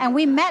 Yeah. And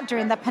we met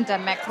during the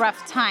pandemic,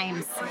 rough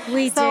times.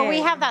 So we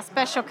have that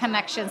special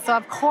connection. So,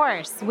 of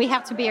course, we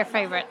have to be your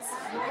favorites.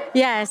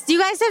 Yes. Do you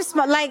guys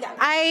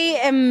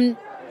have,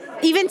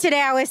 even today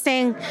I was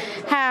saying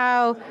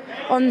how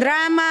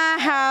Ondrama,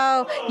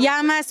 how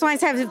Llamas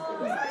wines have,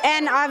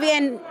 and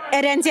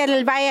Herencia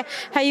del Valle,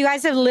 how you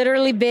guys have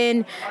literally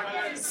been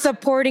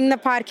supporting the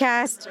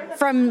podcast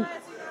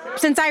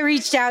since I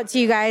reached out to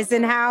you guys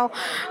and how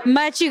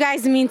much you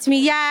guys mean to me.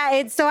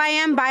 Yeah, so I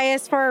am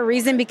biased for a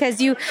reason because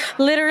you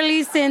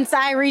literally, since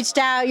I reached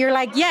out, you're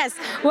like, yes,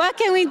 what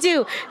can we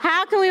do?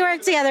 How can we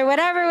work together?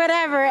 Whatever.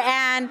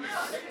 And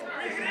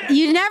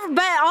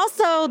but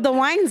also the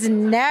wines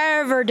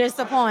never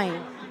disappoint.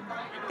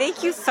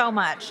 Thank you so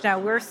much. No,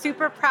 we're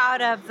super proud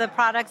of the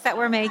products that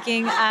we're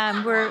making.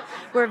 We're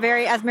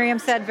very, as Miriam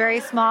said, very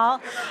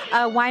small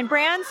wine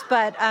brands,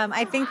 but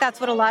I think that's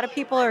what a lot of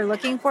people are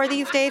looking for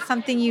these days,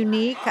 something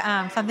unique,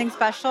 something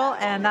special,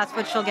 and that's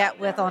what you'll get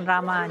with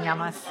Onrama and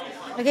Llamas.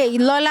 Okay,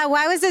 Lola,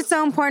 why was it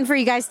so important for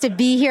you guys to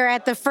be here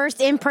at the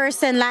first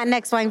in-person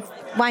Latinx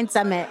Wine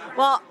Summit?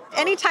 Well,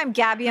 anytime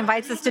Gabby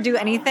invites us to do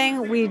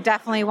anything, we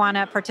definitely want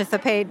to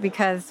participate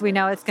because we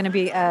know it's going to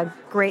be a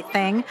great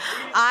thing.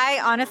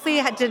 I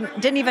honestly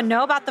didn't even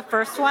know about the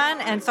first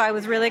one, and so I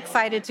was really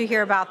excited to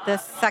hear about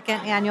this second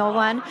annual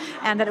one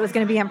and that it was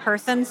going to be in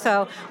person.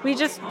 So we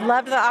just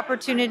loved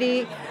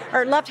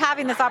loved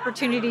having this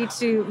opportunity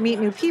to meet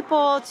new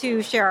people,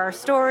 to share our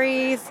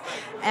stories,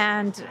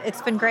 and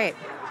it's been great.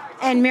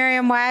 And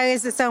Miriam, why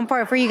is it so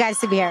important for you guys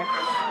to be here?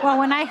 Well,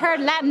 when I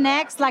heard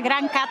Latinx, La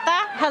Gran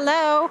Cata,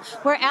 hello,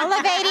 we're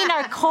elevating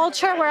our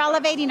culture, we're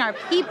elevating our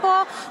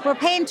people, we're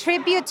paying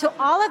tribute to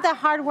all of the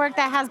hard work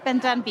that has been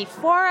done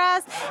before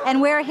us,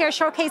 and we're here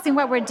showcasing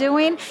what we're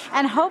doing,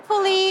 and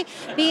hopefully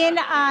being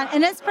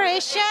an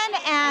inspiration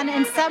and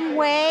in some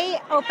way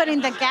opening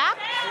the gap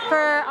for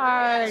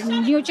our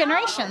new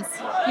generations.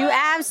 You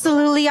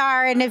absolutely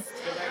are, and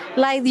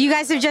you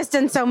guys have just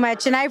done so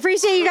much, and I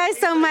appreciate you guys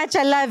so much.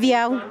 I love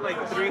you.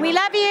 We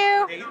love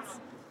you.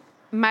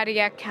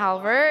 Maria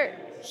Calvert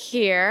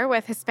here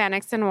with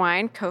Hispanics in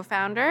Wine,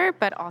 co-founder,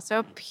 but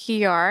also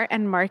PR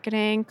and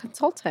marketing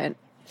consultant.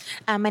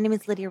 My name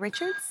is Lydia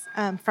Richards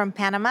from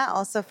Panama,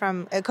 also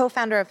from a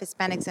co-founder of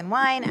Hispanics in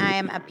Wine. I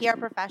am a PR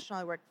professional.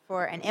 I work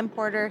for an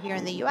importer here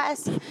in the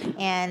U.S.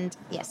 And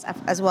yes,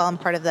 as well, I'm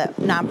part of the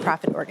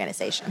nonprofit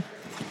organization.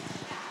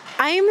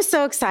 I am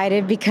so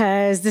excited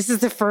because this is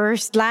the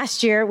first.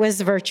 Last year it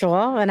was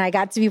virtual, and I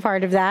got to be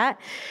part of that.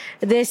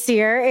 This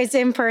year it's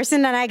in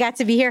person, and I got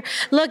to be here.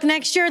 Look,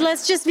 next year,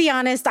 let's just be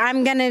honest,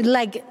 I'm going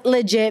to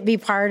legit be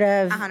part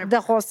of 100%. The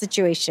whole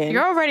situation.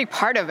 You're already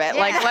part of it.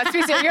 Yeah. Let's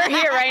be serious. You're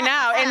here right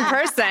now in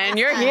person.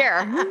 You're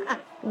here.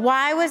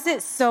 Why was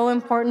it so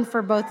important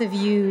for both of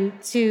you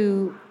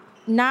to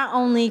not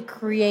only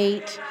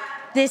create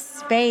this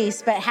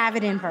space, but have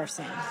it in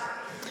person?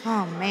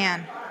 Oh,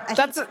 man.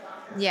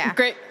 Yeah.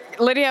 Great.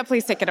 Lydia,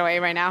 please take it away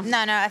right now.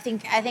 No, I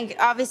think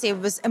obviously it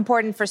was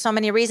important for so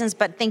many reasons,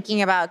 but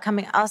thinking about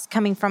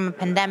coming from a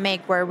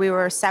pandemic where we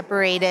were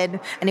separated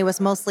and it was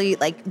mostly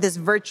like this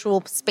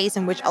virtual space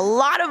in which a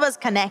lot of us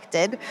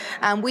connected,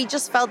 we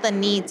just felt the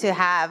need to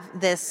have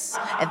this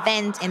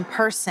event in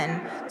person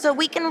so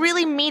we can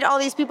really meet all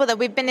these people that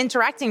we've been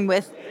interacting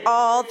with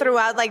all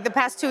throughout like the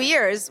past 2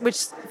 years, which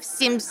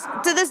seems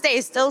to this day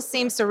still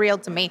seems surreal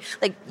to me.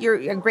 Like you're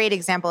a great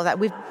example of that.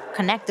 We've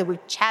connected,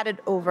 we've chatted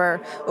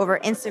over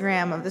Instagram,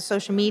 of the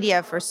social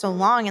media for so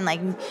long, and like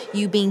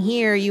you being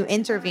here, you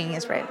interviewing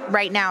is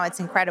right now,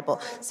 it's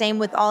incredible. Same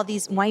with all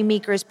these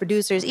winemakers,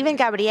 producers, even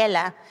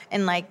Gabriela,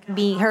 and like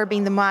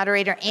being the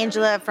moderator,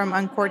 Angela from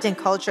Uncorked and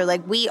Culture.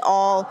 Like we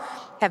all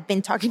have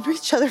been talking to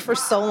each other for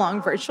so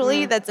long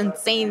virtually. That's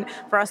insane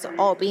for us to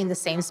all be in the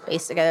same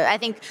space together. I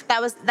think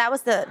that was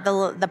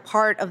the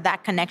part of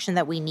that connection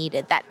that we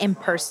needed, that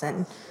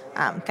in-person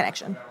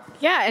connection.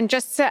 Yeah, and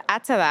just to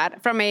add to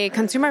that, from a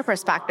consumer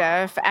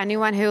perspective,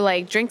 anyone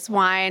who drinks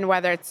wine,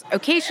 whether it's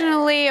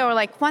occasionally or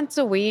once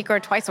a week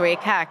or twice a week,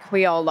 heck,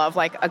 we all love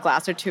a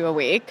glass or two a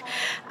week.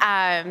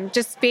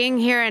 Just being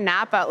here in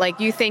Napa,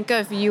 you think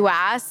of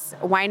U.S.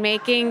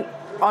 winemaking,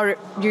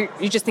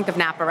 you just think of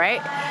Napa,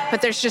 right?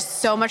 But there's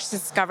just so much to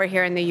discover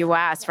here in the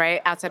U.S.,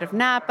 right? Outside of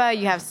Napa,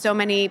 you have so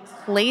many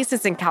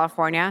places in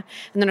California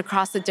and then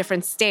across the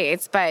different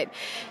states. But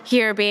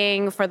here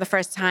being for the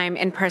first time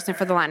in person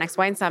for the Latinx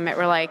Wine Summit,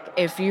 we're like,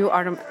 if you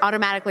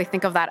automatically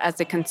think of that as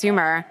a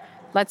consumer,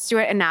 let's do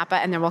it in Napa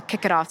and then we'll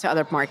kick it off to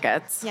other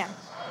markets. Yeah.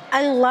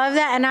 I love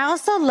that. And I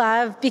also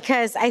love,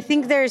 because I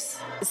think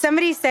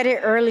somebody said it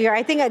earlier,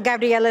 I think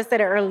Gabriela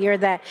said it earlier,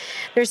 that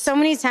there's so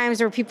many times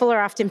where people are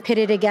often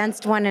pitted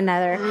against one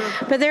another.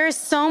 Mm-hmm. But there is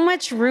so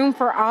much room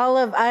for all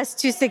of us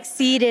to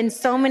succeed in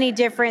so many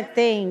different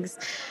things.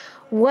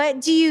 What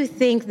do you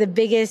think the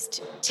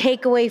biggest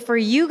takeaway for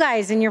you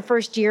guys in your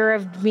first year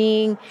of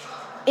being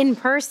in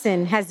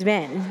person has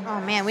been?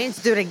 Oh man, we need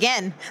to do it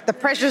again. The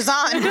pressure's on.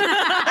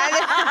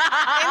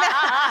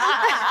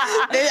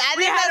 I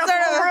think that's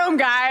sort of room,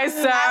 guys.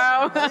 So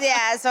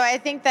so I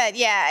think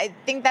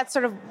that's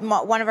sort of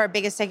one of our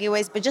biggest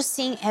takeaways. But just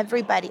seeing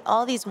everybody,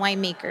 all these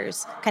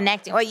winemakers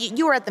connecting. Well,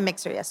 you were at the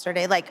mixer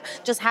yesterday. Like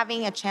just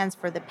having a chance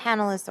for the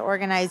panelists, the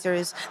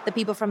organizers, the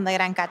people from the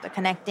Gran Cata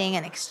connecting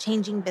and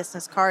exchanging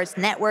business cards,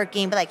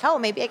 networking. But like, oh,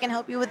 maybe I can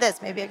help you with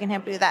this. Maybe I can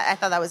help you with that. I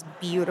thought that was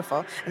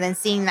beautiful. And then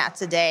seeing that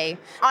today.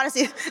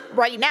 Honestly,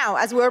 right now,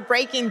 as we're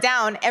breaking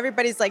down,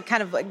 everybody's like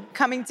kind of like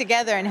coming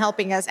together and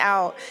helping us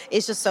out.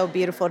 It's just so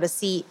beautiful to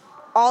see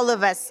all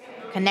of us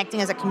connecting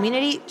as a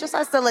community, just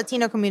as the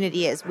Latino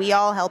community is. We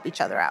all help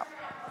each other out.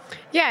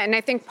 Yeah, and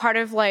I think part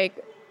of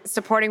like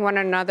supporting one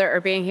another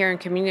or being here in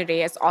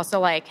community is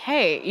also like,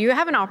 hey, you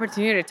have an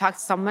opportunity to talk to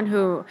someone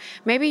who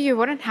maybe you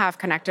wouldn't have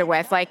connected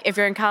with. Like if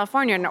you're in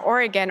California and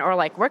Oregon, or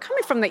like we're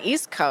coming from the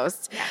East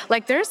Coast,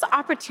 like there's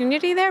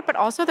opportunity there, but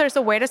also there's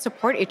a way to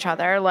support each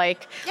other.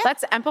 Like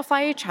let's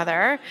amplify each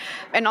other.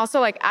 And also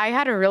like I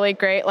had a really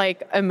great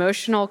like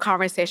emotional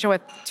conversation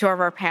with two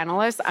of our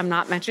panelists. I'm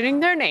not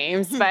mentioning their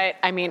names, but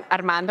I mean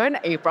Armando and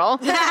April.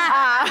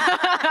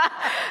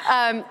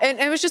 And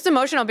it was just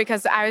emotional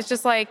because I was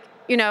just like,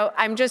 you know,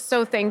 I'm just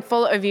so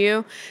thankful of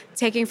you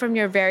taking from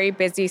your very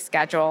busy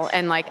schedule.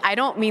 And like, I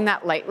don't mean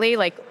that lightly.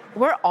 Like,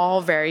 we're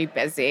all very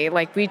busy.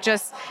 Like, we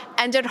just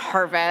ended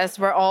harvest.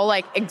 We're all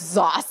like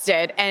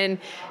exhausted. And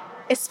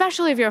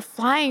especially if you're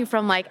flying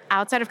from like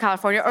outside of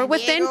California or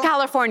within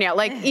California,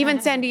 like even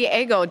San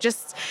Diego,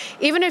 just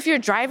even if you're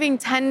driving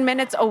 10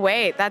 minutes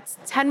away, that's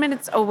 10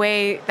 minutes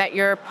away that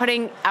you're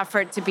putting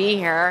effort to be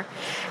here.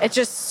 It's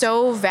just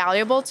so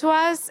valuable to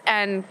us.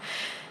 And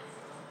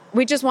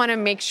we just want to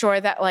make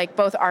sure that like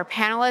both our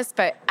panelists,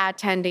 but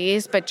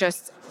attendees, but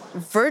just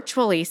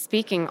virtually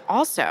speaking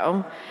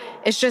also,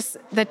 it's just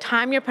the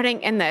time you're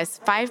putting in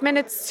this, 5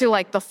 minutes to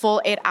like the full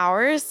 8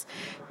 hours,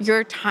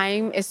 your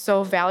time is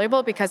so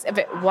valuable because if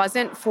it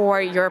wasn't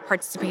for your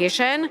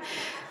participation,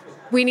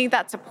 we need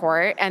that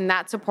support. And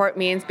that support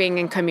means being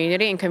in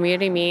community, and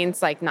community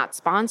means like not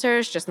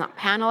sponsors, just not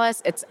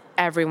panelists, it's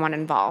everyone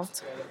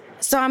involved.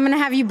 So I'm going to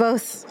have you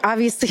both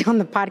obviously on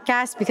the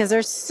podcast because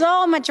there's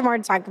so much more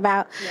to talk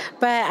about. Yeah.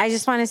 But I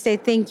just want to say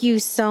thank you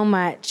so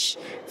much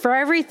for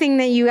everything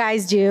that you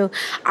guys do.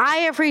 I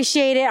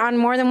appreciate it on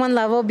more than one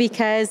level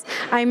because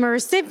I'm a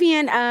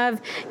recipient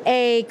of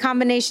a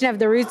combination of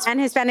the Roots and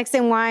Hispanics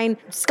in Wine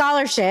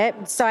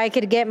scholarship, so I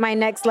could get my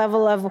next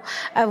level of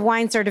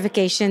wine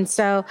certification.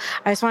 So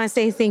I just want to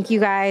say thank you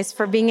guys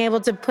for being able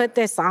to put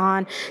this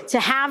on, to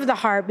have the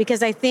heart,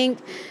 because I think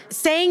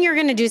saying you're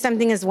going to do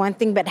something is one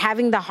thing, but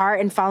having the heart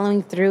and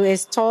following through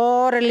is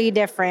totally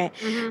different.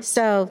 Mm-hmm.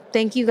 So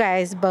thank you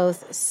guys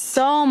both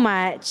so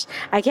much.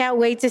 I can't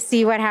wait to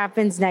see what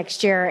happens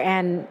next year,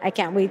 and I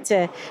can't wait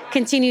to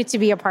continue to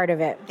be a part of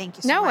it. Thank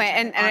you so much.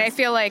 And I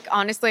feel like,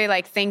 honestly,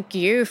 like, thank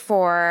you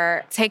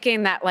for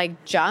taking that,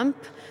 like, jump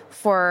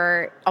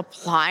for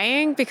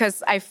applying,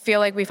 because I feel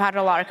like we've had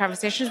a lot of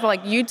conversations, but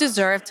like you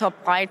deserve to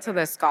apply to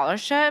this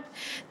scholarship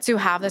to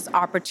have this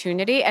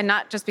opportunity, and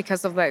not just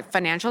because of the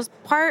financial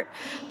part,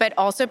 but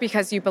also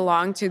because you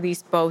belong to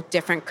these both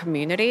different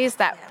communities,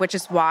 which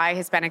is why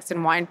Hispanics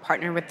in Wine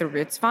partnered with the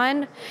Roots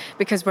Fund,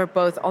 because we're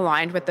both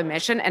aligned with the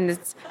mission. And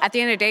it's, at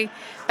the end of the day,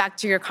 back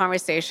to your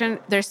conversation,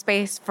 there's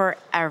space for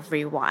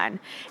everyone.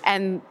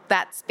 And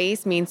that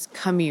space means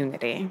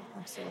community.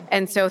 Absolutely.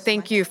 And so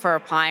thank you for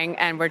applying,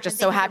 and we're just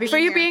so happy for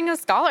you being a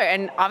scholar.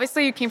 And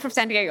obviously you came from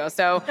San Diego,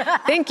 so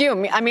thank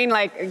you. I mean,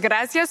 like,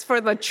 gracias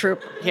for the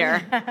troop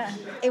here.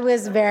 It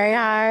was very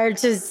hard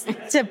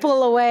to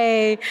pull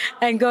away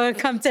and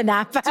come to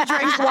Napa. To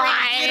drink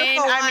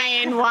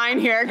wine. Wine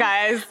here,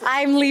 guys.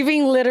 I'm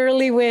leaving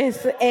literally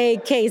with a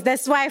case.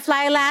 That's why I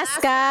fly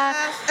Alaska,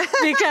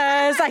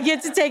 because I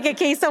get to take a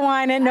case of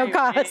wine at no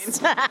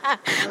cost.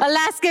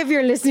 Alaska, if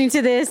you're listening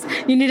to this,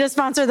 you need to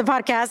sponsor the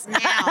podcast.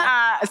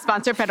 Now.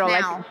 Sponsor Pedro,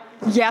 like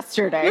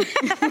yesterday.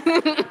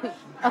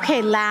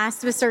 Okay,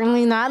 last but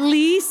certainly not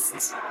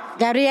least,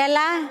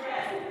 Gabriela.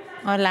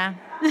 Hola.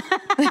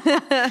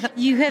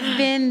 You have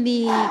been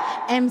the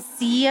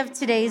MC of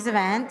today's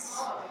event.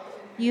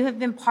 You have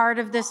been part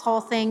of this whole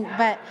thing,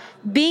 but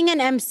being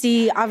an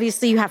MC,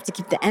 obviously you have to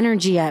keep the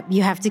energy up.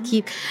 You have to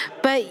keep,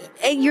 but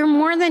you're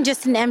more than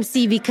just an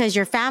MC because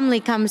your family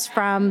comes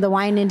from the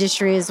wine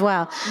industry as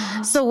well.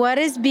 So what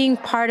does being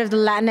part of the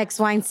Latinx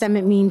Wine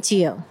Summit mean to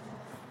you?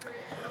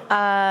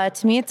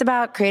 To me, it's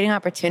about creating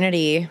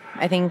opportunity.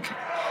 I think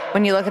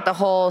when you look at the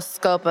whole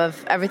scope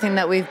of everything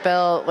that we've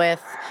built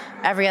with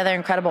every other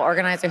incredible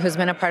organizer who's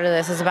been a part of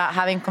this, is about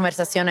having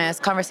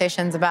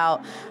conversations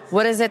about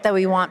what is it that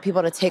we want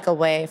people to take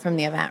away from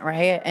the event,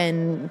 right?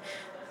 And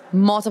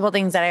multiple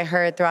things that I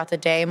heard throughout the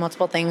day,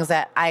 multiple things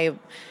that I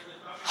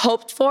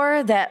hoped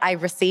for that I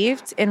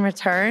received in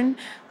return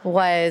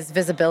was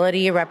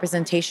visibility,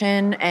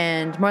 representation,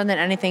 and more than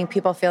anything,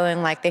 people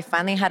feeling like they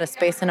finally had a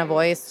space and a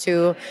voice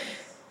to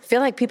feel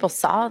like people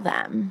saw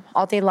them.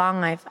 All day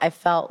long, I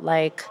felt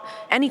like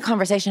any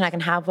conversation I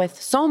can have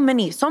with so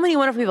many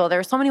wonderful people. There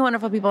were so many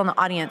wonderful people in the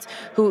audience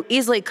who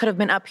easily could have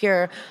been up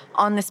here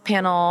on this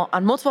panel,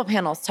 on multiple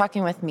panels,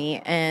 talking with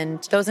me.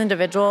 And those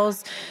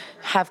individuals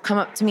have come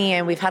up to me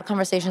and we've had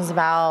conversations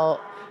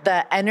about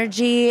the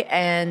energy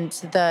and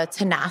the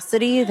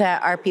tenacity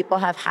that our people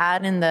have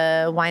had in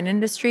the wine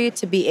industry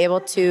to be able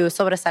to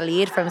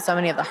sobresalir from so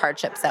many of the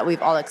hardships that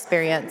we've all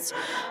experienced.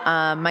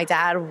 My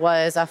dad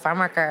was a farm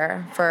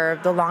worker for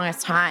the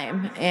longest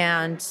time,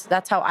 and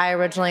that's how I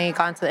originally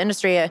got into the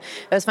industry. It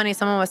was funny,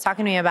 someone was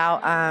talking to me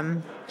about,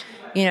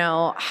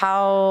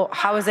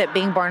 how is it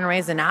being born and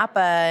raised in Napa?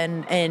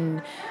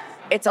 And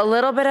it's a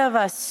little bit of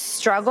a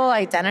struggle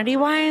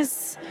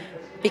identity-wise,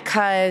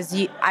 because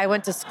I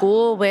went to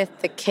school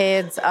with the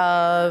kids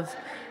of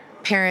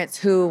parents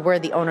who were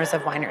the owners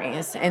of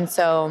wineries. And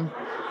so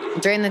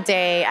during the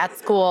day at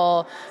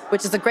school,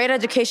 which is a great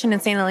education in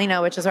St.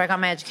 Helena, which is where I got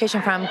my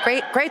education from,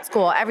 great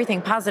school, everything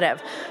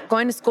positive.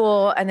 Going to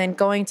school and then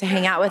going to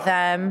hang out with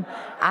them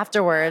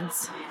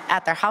afterwards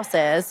at their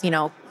houses,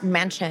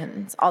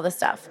 mansions, all this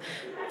stuff.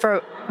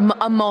 For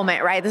a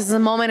moment, right? This is a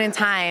moment in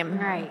time.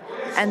 Right.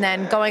 And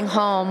then going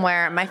home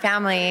where my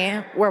family,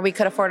 where we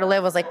could afford to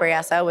live, was Lake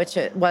Berryessa, which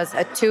was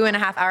a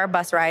 2.5-hour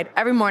bus ride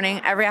every morning,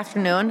 every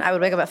afternoon. I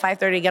would wake up at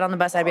 5:30, get on the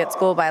bus. I'd be at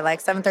school by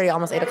like 7:30,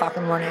 almost 8 o'clock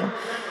in the morning.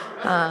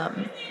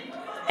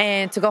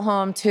 And to go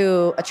home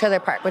to a trailer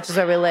park, which is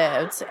where we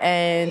lived,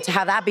 and to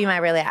have that be my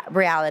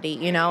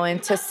reality,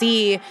 and to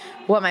see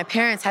what my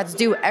parents had to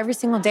do every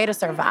single day to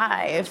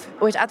survive,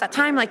 which at that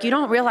time, like, you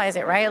don't realize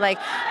it, right? Like,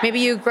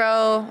 maybe you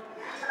grow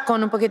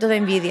con un poquito de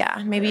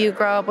envidia. Maybe you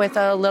grow up with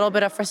a little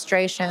bit of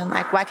frustration.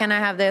 Like, why can't I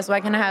have this?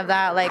 Why can't I have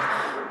that? Like,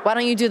 why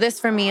don't you do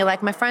this for me?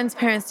 Like, my friends'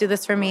 parents do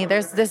this for me.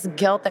 There's this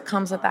guilt that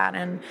comes with that.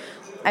 And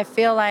I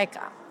feel like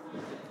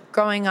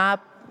growing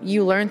up,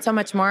 you learn so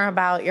much more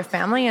about your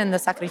family and the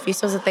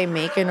sacrificios that they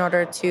make in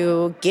order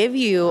to give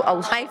you a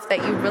life that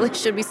you really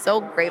should be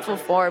so grateful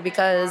for,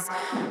 because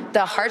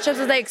the hardships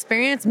that they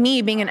experience,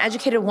 me being an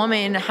educated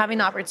woman, having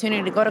the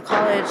opportunity to go to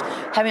college,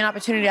 having an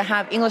opportunity to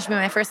have English be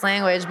my first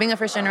language, being a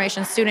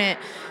first-generation student,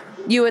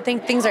 you would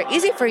think things are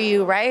easy for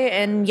you, right?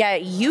 And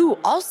yet you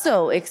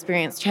also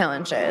experience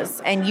challenges,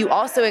 and you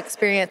also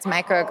experience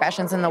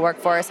microaggressions in the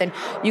workforce, and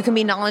you can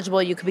be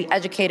knowledgeable, you can be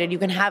educated, you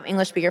can have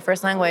English be your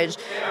first language,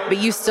 but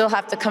you still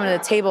have to come to the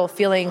table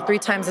feeling 3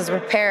 times as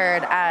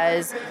prepared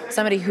as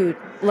somebody who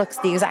looks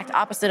the exact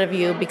opposite of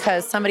you,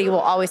 because somebody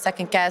will always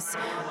second guess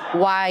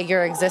why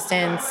your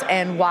existence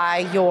and why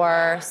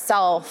your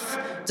self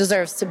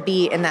deserves to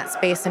be in that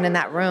space and in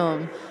that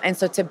room. And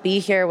so to be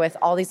here with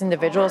all these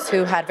individuals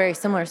who had very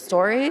similar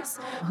stories,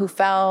 who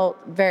felt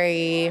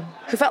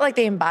like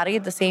they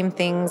embodied the same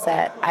things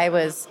that I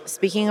was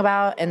speaking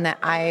about and that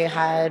I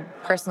had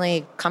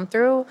personally come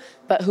through,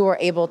 but who were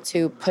able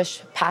to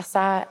push past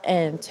that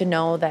and to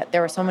know that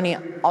there were so many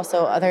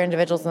also other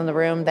individuals in the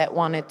room that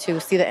wanted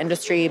to see the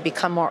industry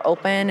become more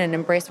open and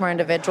embrace more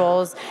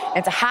individuals,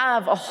 and to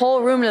have a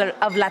whole room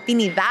of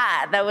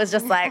Latinidad that was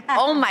just like,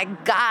 oh my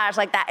gosh,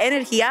 like that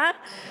energía.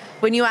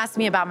 When you asked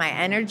me about my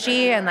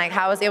energy and like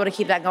how I was able to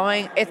keep that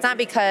going, it's not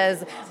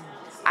because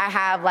I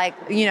have like,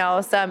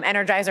 some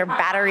Energizer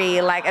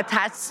battery like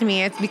attached to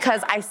me. It's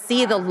because I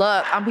see the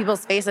look on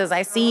people's faces.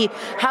 I see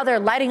how they're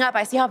lighting up.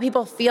 I see how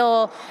people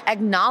feel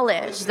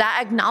acknowledged. That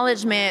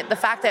acknowledgement, the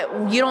fact that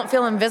you don't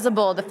feel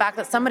invisible, the fact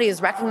that somebody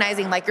is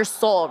recognizing like your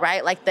soul,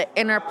 right? Like the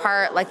inner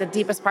part, like the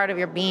deepest part of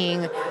your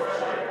being.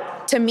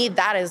 To me,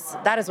 that is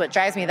what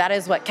drives me. That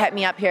is what kept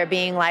me up here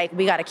being like,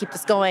 we got to keep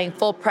this going,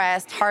 full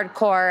pressed,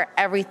 hardcore,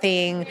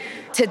 everything.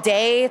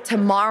 Today,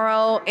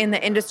 tomorrow, in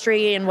the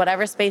industry, in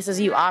whatever spaces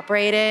you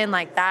operate in,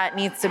 like that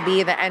needs to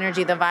be the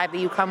energy, the vibe that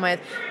you come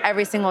with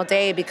every single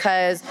day,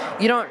 because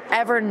you don't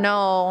ever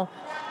know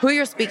who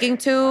you're speaking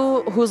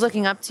to, who's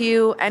looking up to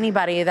you,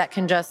 anybody that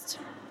can just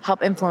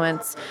help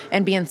influence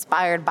and be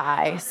inspired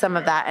by some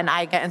of that. And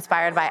I get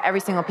inspired by every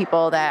single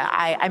people that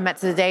I met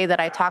today, that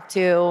I talked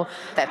to,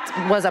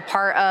 that was a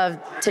part of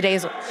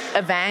today's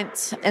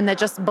event, and that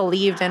just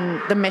believed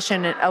in the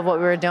mission of what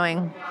we were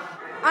doing.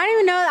 I don't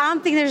even know. I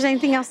don't think there's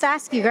anything else to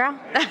ask you, girl.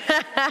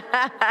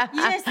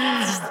 You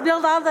just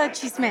spilled all the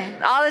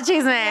chisme. All the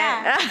chisme.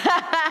 Yeah.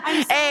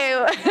 Hey,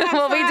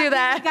 will we do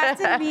that? You got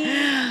to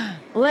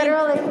be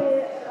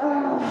literally.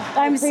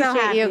 I'm so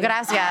appreciate happy. you.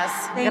 Gracias.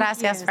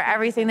 Gracias for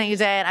everything that you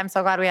did. I'm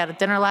so glad we had a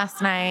dinner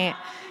last night.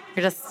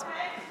 You're just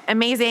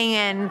amazing,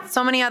 and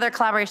so many other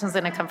collaborations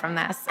going to come from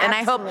this. And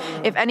I hope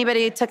if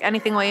anybody took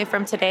anything away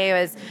from today, it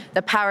was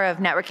the power of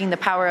networking, the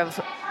power of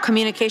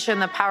communication,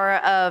 the power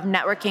of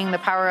networking, the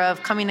power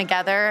of coming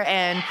together,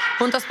 and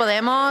juntos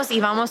podemos,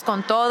 y vamos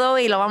con todo,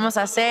 y lo vamos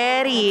a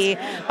hacer, y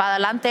para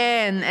adelante,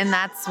 and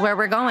that's where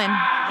we're going.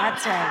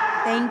 That's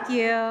right. Thank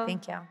you.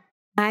 Thank you.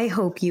 I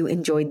hope you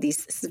enjoyed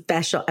this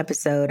special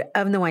episode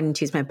of the Wine and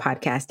Cheeseman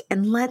podcast,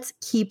 and let's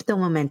keep the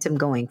momentum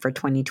going for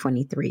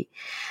 2023.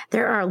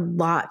 There are a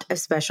lot of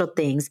special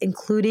things,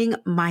 including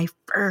my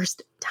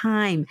first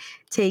time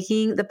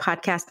taking the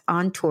podcast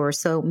on tour,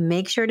 so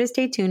make sure to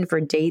stay tuned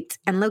for dates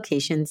and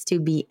locations to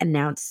be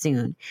announced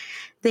soon.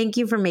 Thank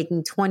you for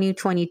making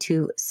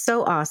 2022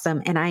 so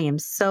awesome, and I am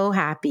so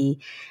happy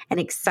and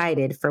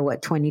excited for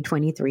what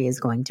 2023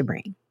 is going to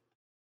bring.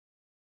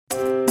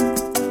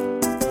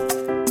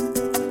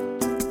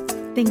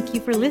 Thank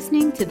you for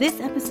listening to this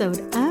episode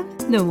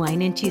of the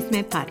Wine and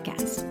Cheeseman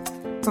podcast.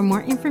 For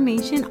more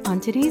information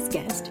on today's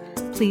guest,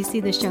 please see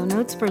the show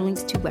notes for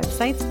links to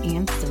websites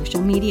and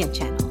social media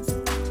channels.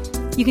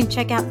 You can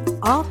check out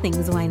all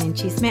things Wine and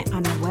Cheeseman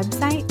on our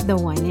website,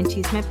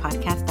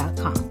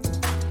 thewineandcheesemanpodcast.com.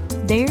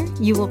 There,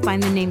 you will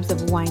find the names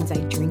of wines I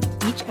drink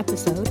each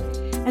episode,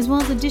 as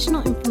well as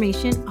additional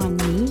information on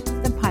me,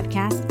 the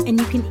podcast, and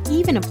you can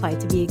even apply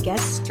to be a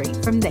guest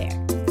straight from there.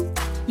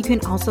 You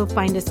can also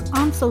find us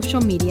on social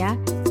media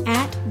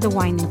at The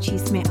Wine and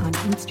Cheeseman on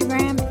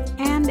Instagram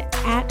and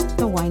at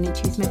The Wine and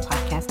Cheeseman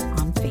Podcast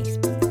on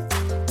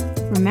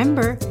Facebook.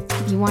 Remember,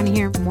 if you want to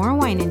hear more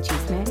Wine and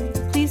Cheeseman,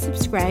 please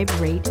subscribe,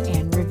 rate,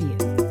 and review.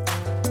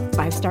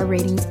 5-star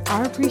ratings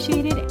are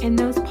appreciated, and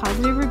those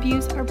positive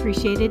reviews are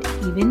appreciated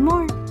even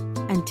more.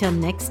 Until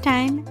next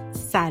time,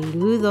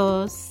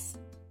 saludos.